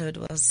childhood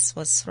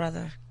was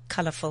rather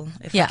colorful,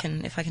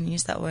 if I can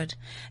use that word.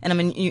 And I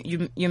mean,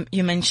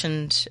 you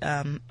mentioned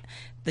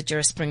the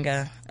Jerry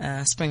Springer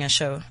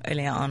show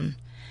earlier on,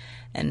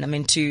 and I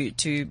mean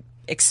to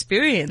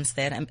experience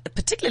that, and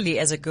particularly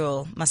as a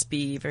girl, must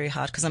be very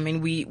hard, because I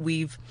mean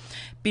we've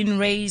been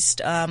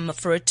raised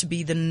for it to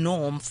be the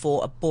norm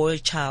for a boy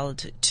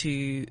child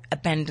to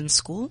abandon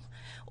school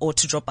or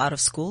to drop out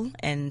of school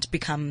and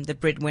become the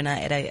breadwinner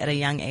at a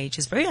young age.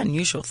 Is very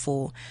unusual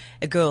for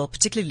a girl,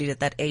 particularly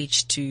at that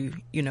age, to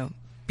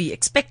be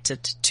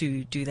expected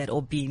to do that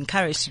or be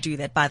encouraged to do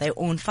that by their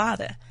own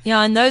father.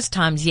 Yeah, in those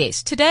times,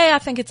 yes. Today, I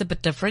think it's a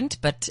bit different,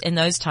 but in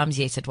those times,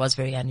 yes, it was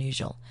very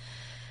unusual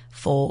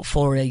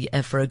for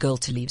a girl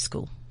to leave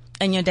school.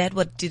 And your dad,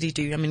 what did he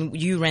do? I mean,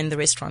 you ran the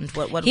restaurant.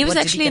 What he was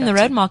what actually did he in the get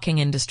up road marking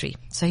industry,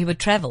 so he would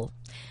travel,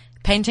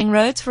 painting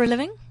roads for a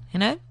living.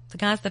 The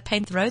guys that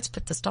paint the roads,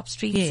 put the stop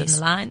streets and the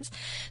lines.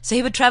 So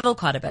he would travel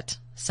quite a bit.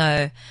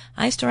 So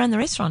I used to run the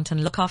restaurant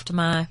and look after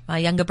my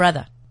younger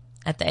brother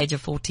at the age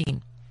of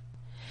 14.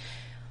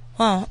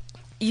 Well,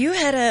 you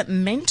had a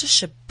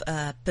mentorship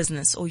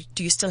business, or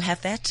do you still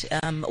have that?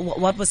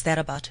 What was that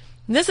about?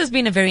 This has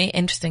been a very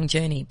interesting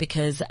journey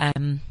because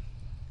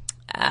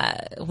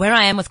where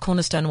I am with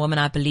Cornerstone Woman,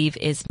 I believe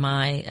is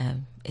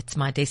it's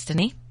my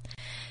destiny.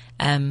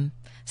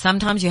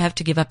 Sometimes you have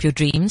to give up your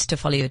dreams to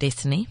follow your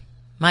destiny.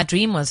 My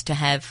dream was to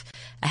have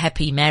a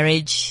happy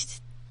marriage,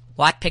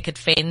 white picket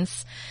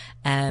fence,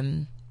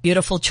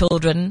 beautiful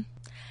children,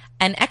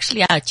 and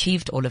actually I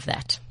achieved all of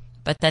that.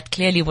 But that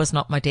clearly was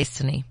not my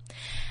destiny.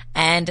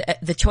 And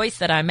the choice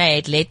that I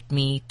made led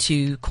me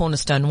to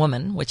Cornerstone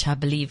Woman, which I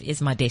believe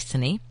is my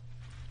destiny.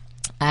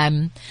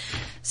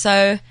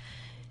 So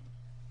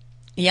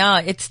yeah,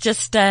 it's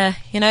just,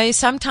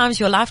 sometimes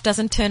your life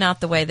doesn't turn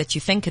out the way that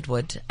you think it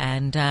would.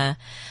 And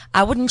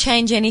I wouldn't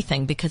change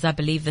anything because I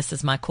believe this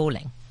is my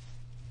calling.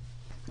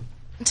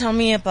 Tell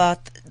me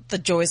about the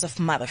joys of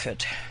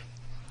motherhood.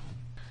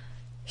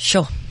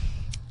 Sure.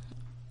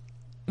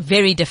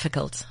 Very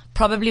difficult.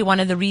 Probably one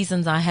of the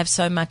reasons I have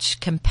so much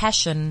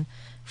compassion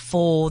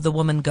for the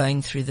woman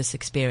going through this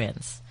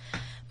experience.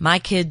 My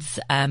kids,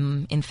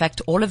 in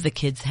fact, all of the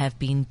kids have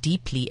been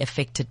deeply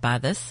affected by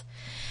this.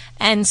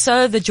 And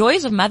so the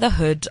joys of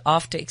motherhood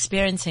after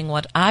experiencing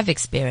what I've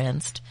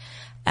experienced,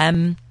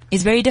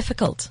 is very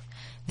difficult.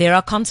 There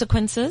are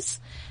consequences.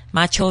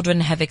 My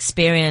children have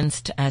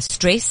experienced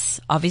stress,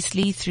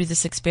 obviously, through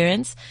this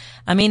experience.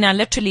 I mean, I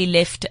literally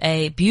left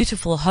a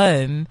beautiful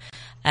home,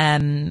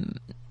 4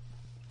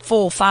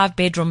 or 5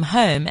 bedroom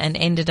home, and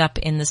ended up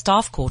in the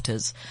staff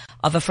quarters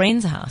of a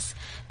friend's house.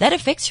 That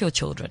affects your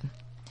children.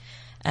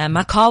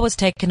 My car was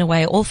taken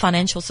away. All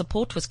financial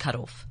support was cut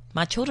off.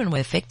 My children were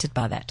affected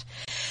by that.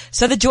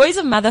 So the joys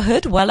of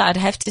motherhood, well, I'd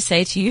have to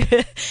say to you,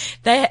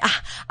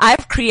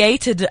 I've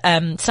created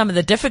some of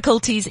the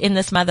difficulties in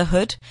this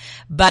motherhood,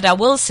 but I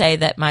will say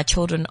that my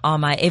children are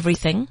my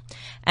everything.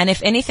 And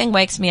if anything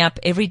wakes me up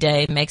every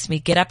day, makes me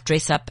get up,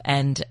 dress up,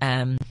 and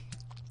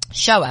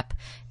show up,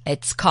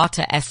 it's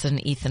Carter, Aston,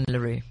 Ethan,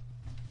 LaRue.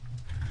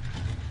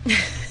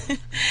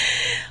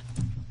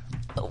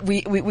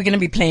 We're going to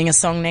be playing a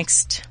song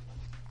next.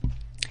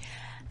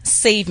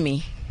 Save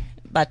Me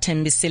by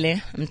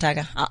Thembisile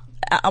Mtaga.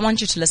 I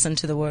want you to listen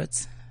to the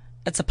words.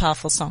 It's a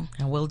powerful song.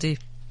 I will do.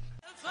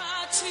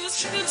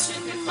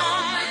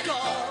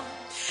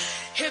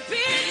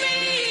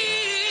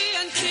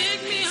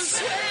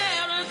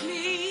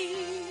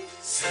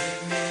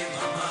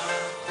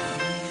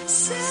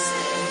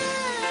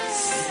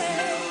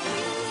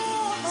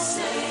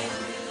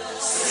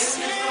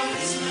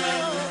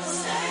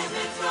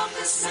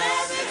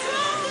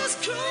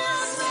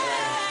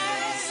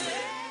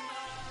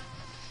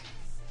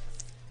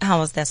 How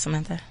was that,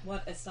 Samantha?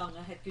 What a song.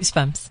 I had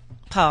goosebumps.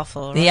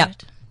 Powerful, right? Yeah,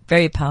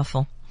 very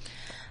powerful.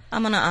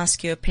 I'm going to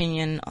ask your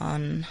opinion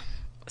on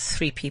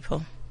 3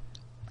 people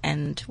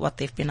and what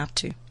they've been up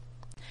to.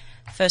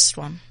 First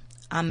one,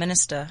 our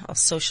Minister of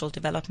Social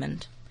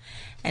Development,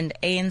 and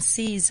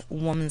ANC's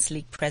Women's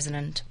League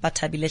President,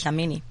 Bathabile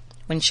Dlamini,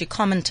 when she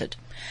commented,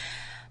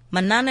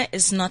 "Manana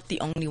is not the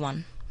only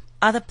one.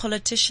 Other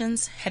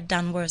politicians had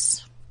done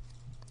worse."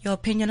 Your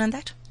opinion on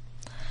that?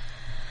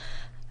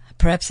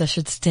 Perhaps I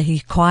should stay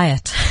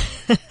quiet.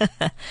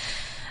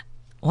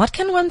 What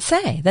can one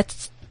say?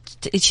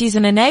 She's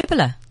an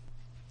enabler.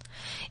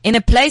 In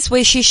a place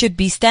where she should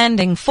be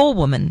standing for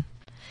women,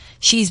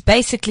 she's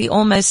basically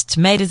almost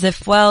made as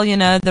if, well,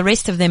 the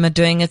rest of them are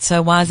doing it,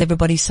 so why is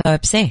everybody so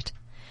upset?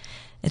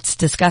 It's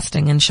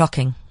disgusting and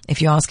shocking,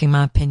 if you're asking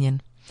my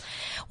opinion.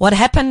 What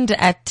happened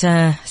at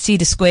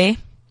Cedar Square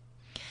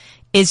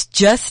is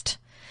just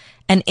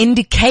an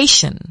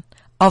indication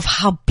of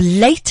how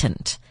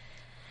blatantly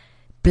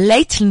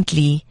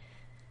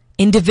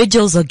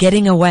individuals are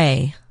getting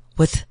away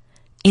with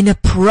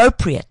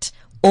inappropriate,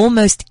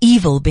 almost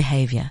evil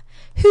behavior.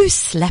 Who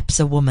slaps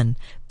a woman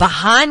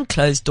behind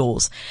closed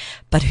doors?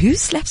 But who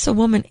slaps a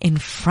woman in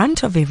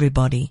front of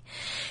everybody?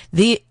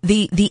 The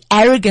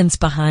arrogance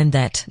behind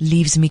that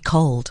leaves me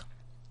cold.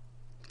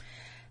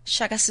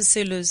 Shaka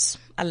Sisulu's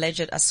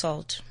alleged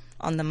assault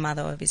on the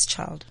mother of his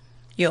child.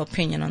 Your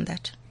opinion on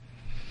that?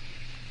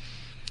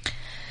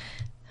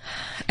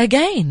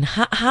 Again,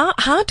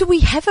 how do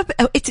we have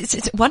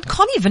one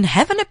can't even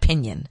have an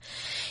opinion.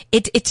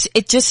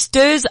 It just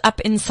stirs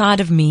up inside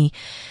of me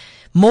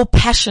more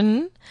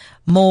passion,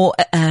 more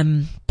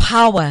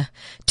power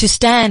to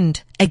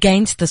stand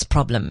against this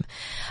problem.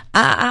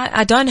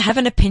 I don't have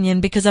an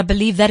opinion because I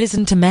believe that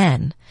isn't a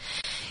man.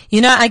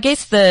 I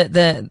guess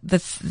the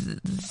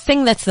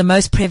thing that's the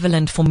most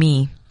prevalent for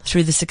me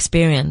through this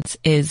experience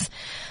is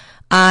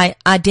I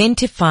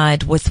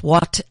identified with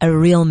what a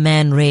real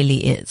man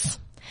really is.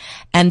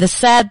 And the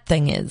sad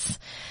thing is,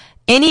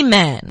 any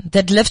man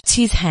that lifts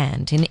his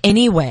hand in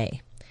any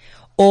way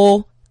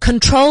or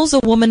controls a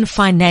woman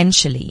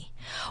financially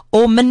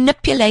or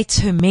manipulates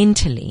her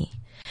mentally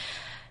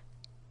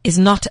is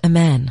not a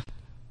man.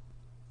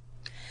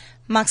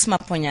 Max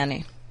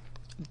Maponyane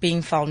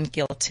being found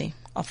guilty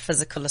of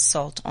physical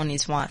assault on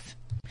his wife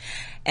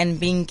and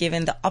being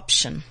given the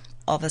option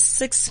of a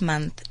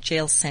 6-month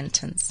jail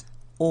sentence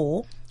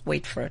or,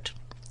 wait for it,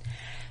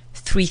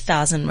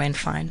 3,000 rand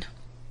fine.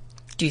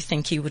 Do you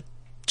think he would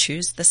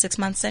choose the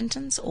 6-month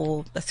sentence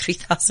or the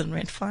 3,000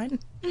 rand fine?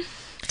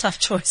 Tough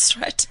choice,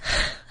 right?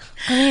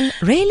 I mean,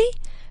 really?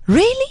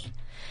 Really?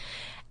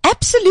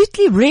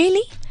 Absolutely,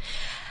 really?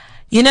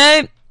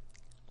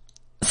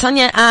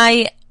 Sonia,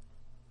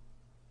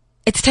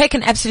 it's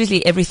taken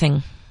absolutely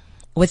everything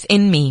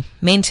within me,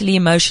 mentally,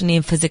 emotionally,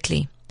 and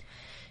physically,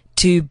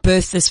 to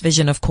birth this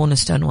vision of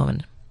Cornerstone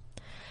Woman.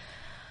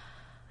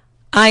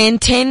 I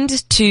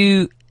intend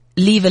to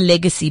leave a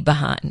legacy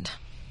behind.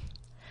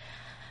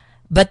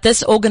 But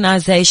this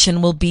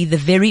organization will be the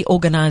very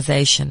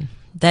organization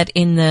that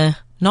in the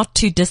not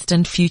too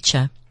distant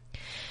future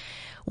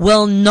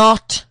will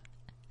not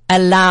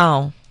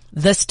allow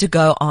this to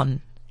go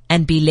on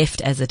and be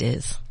left as it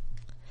is.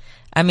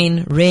 I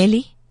mean,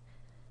 really?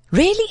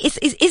 Really?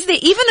 Is there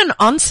even an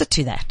answer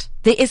to that?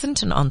 There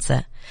isn't an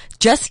answer.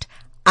 Just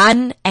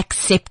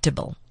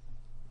unacceptable.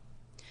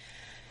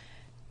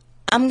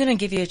 I'm going to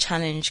give you a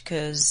challenge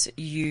because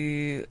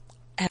you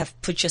have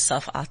put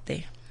yourself out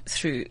there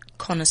through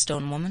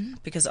Cornerstone Woman,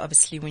 because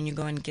obviously when you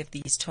go and give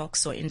these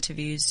talks or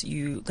interviews,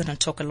 you're going to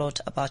talk a lot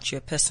about your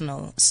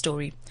personal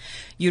story.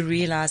 You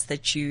realize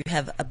that you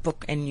have a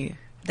book in you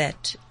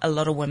that a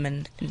lot of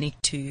women need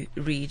to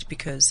read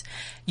because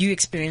you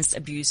experienced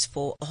abuse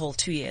for a whole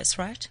 2 years,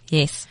 right?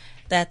 Yes.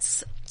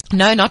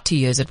 No, not 2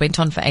 years. It went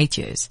on for 8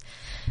 years.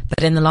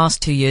 But in the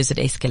last 2 years, it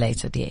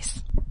escalated,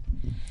 yes.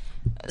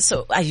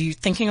 So are you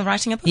thinking of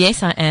writing a book?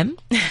 Yes, I am.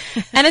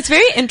 And it's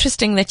very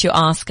interesting that you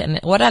ask. And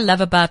what I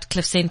love about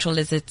Cliff Central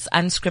is it's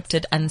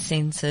unscripted,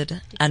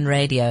 uncensored,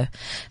 unradio.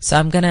 So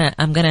I'm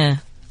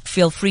gonna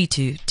feel free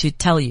to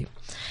tell you.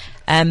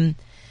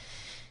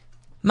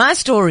 My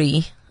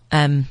story,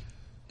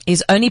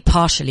 is only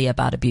partially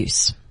about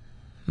abuse.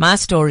 My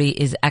story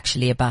is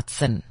actually about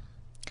sin.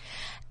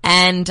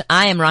 And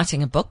I am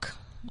writing a book.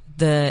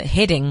 The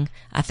heading,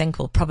 I think,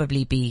 will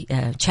probably be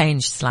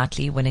changed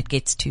slightly when it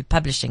gets to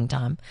publishing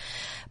time.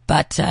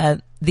 But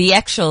the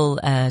actual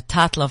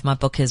title of my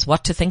book is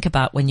What to Think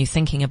About When You're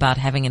Thinking About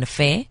Having an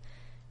Affair,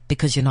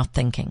 because you're not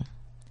thinking.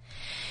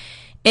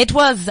 It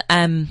was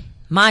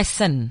my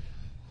sin,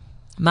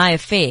 my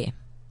affair,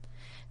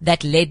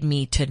 that led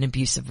me to an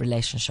abusive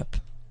relationship.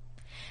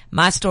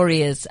 My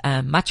story is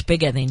much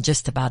bigger than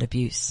just about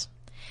abuse.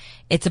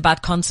 It's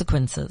about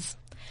consequences.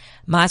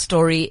 My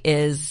story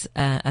is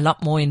a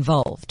lot more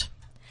involved.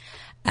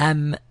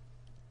 But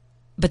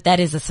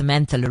that is a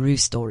Samantha Leroux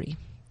story.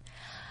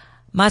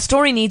 My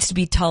story needs to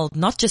be told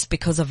not just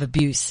because of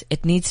abuse.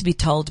 It needs to be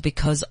told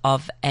because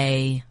of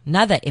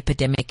another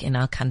epidemic in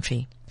our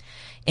country,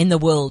 in the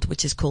world,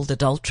 which is called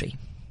adultery.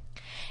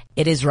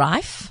 It is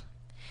rife.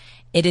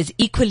 It is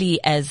equally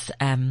as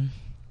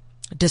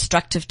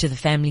destructive to the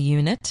family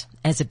unit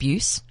as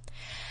abuse.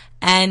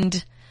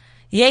 And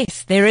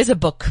yes, there is a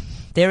book.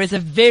 There is a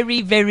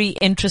very, very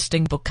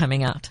interesting book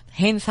coming out.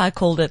 Hence I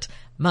called it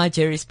my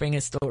Jerry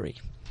Springer story.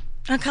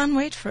 I can't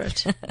wait for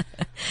it.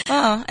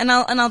 Oh, and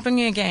I'll bring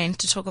you again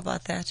to talk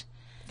about that.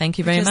 Thank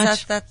you very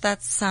much.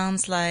 That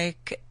sounds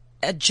like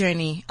a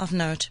journey of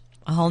note.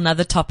 A whole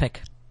nother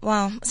topic.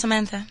 Wow,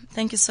 Samantha,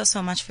 thank you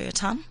so much for your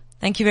time.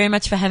 Thank you very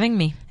much for having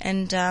me.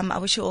 And I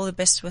wish you all the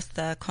best with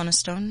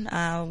Cornerstone.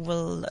 I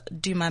will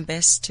do my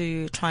best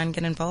to try and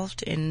get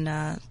involved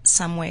in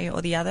some way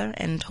or the other,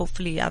 and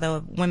hopefully other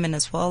women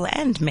as well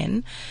and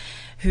men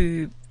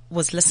who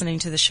was listening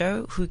to the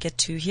show who get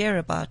to hear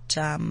about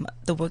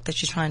the work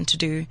that you're trying to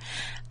do.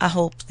 I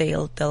hope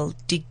they'll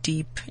dig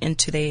deep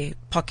into their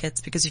pockets,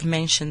 because you've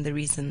mentioned the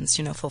reasons,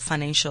 for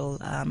financial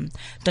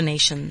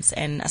donations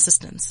and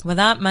assistance.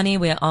 Without money,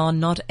 we are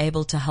not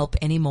able to help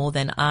any more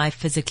than I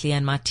physically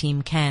and my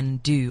team can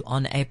do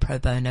on a pro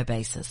bono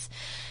basis.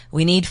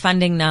 We need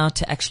funding now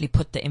to actually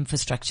put the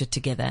infrastructure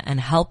together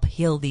and help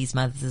heal these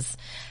mothers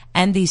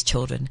and these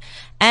children,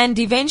 and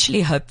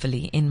eventually,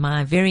 hopefully, in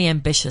my very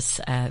ambitious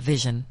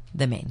vision,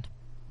 the men.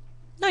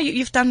 No,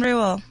 you've done very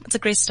well. It's a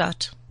great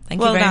start.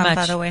 Thank you very much. much.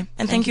 By the way.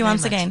 And thank you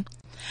once again.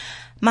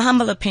 My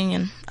humble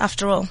opinion,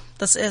 after all,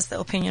 this is the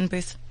opinion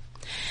booth.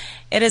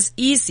 It is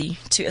easy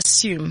to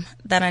assume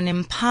that an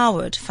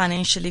empowered,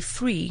 financially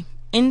free,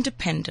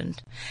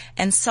 independent,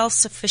 and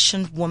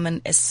self-sufficient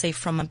woman is safe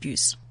from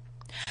abuse.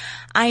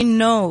 I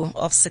know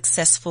of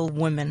successful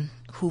women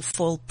who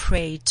fall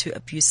prey to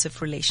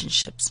abusive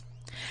relationships.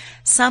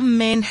 Some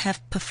men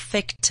have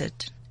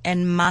perfected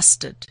and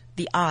mastered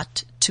the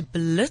art to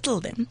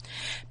belittle them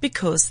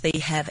because they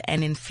have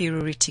an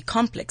inferiority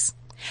complex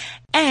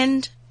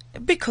and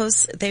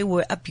because they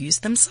were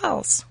abused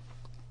themselves.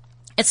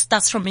 It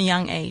starts from a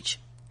young age.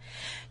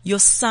 Your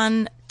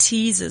son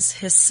teases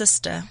his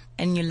sister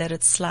and you let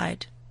it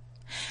slide.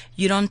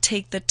 You don't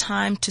take the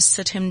time to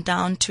sit him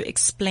down to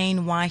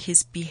explain why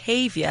his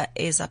behavior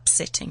is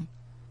upsetting.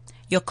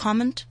 Your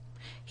comment?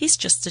 He's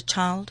just a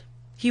child.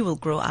 He will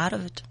grow out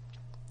of it.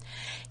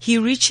 He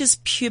reaches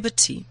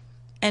puberty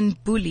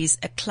and bullies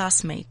a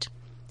classmate,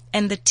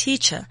 and the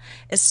teacher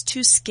is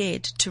too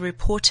scared to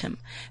report him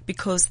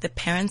because the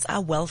parents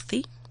are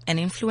wealthy and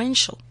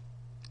influential.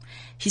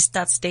 He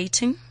starts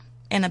dating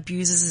and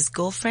abuses his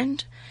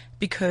girlfriend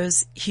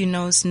because he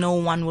knows no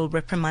one will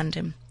reprimand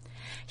him.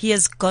 He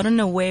has gotten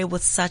away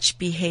with such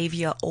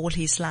behavior all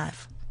his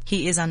life.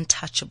 He is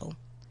untouchable.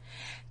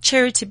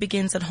 Charity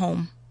begins at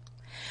home.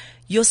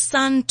 Your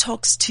son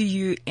talks to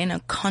you in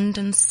a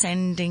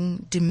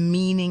condescending,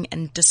 demeaning,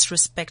 and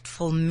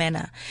disrespectful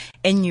manner,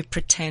 and you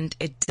pretend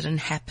it didn't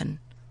happen,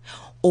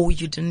 or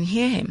you didn't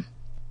hear him.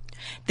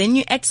 Then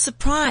you act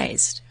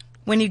surprised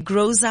when he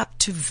grows up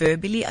to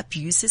verbally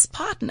abuse his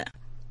partner.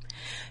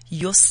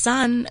 Your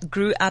son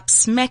grew up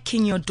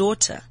smacking your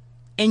daughter,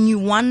 and you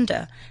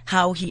wonder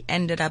how he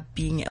ended up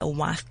being a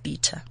wife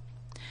beater.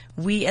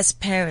 We as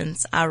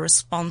parents are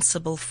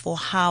responsible for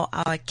how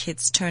our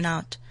kids turn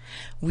out.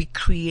 We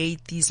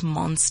create these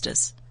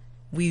monsters.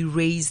 We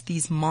raise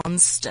these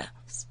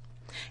monsters.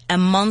 A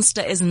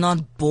monster is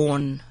not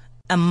born.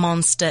 A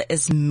monster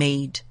is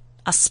made.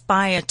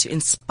 Aspire to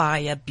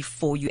inspire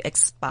before you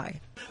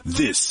expire.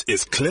 This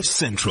is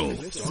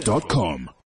CliffCentral.com.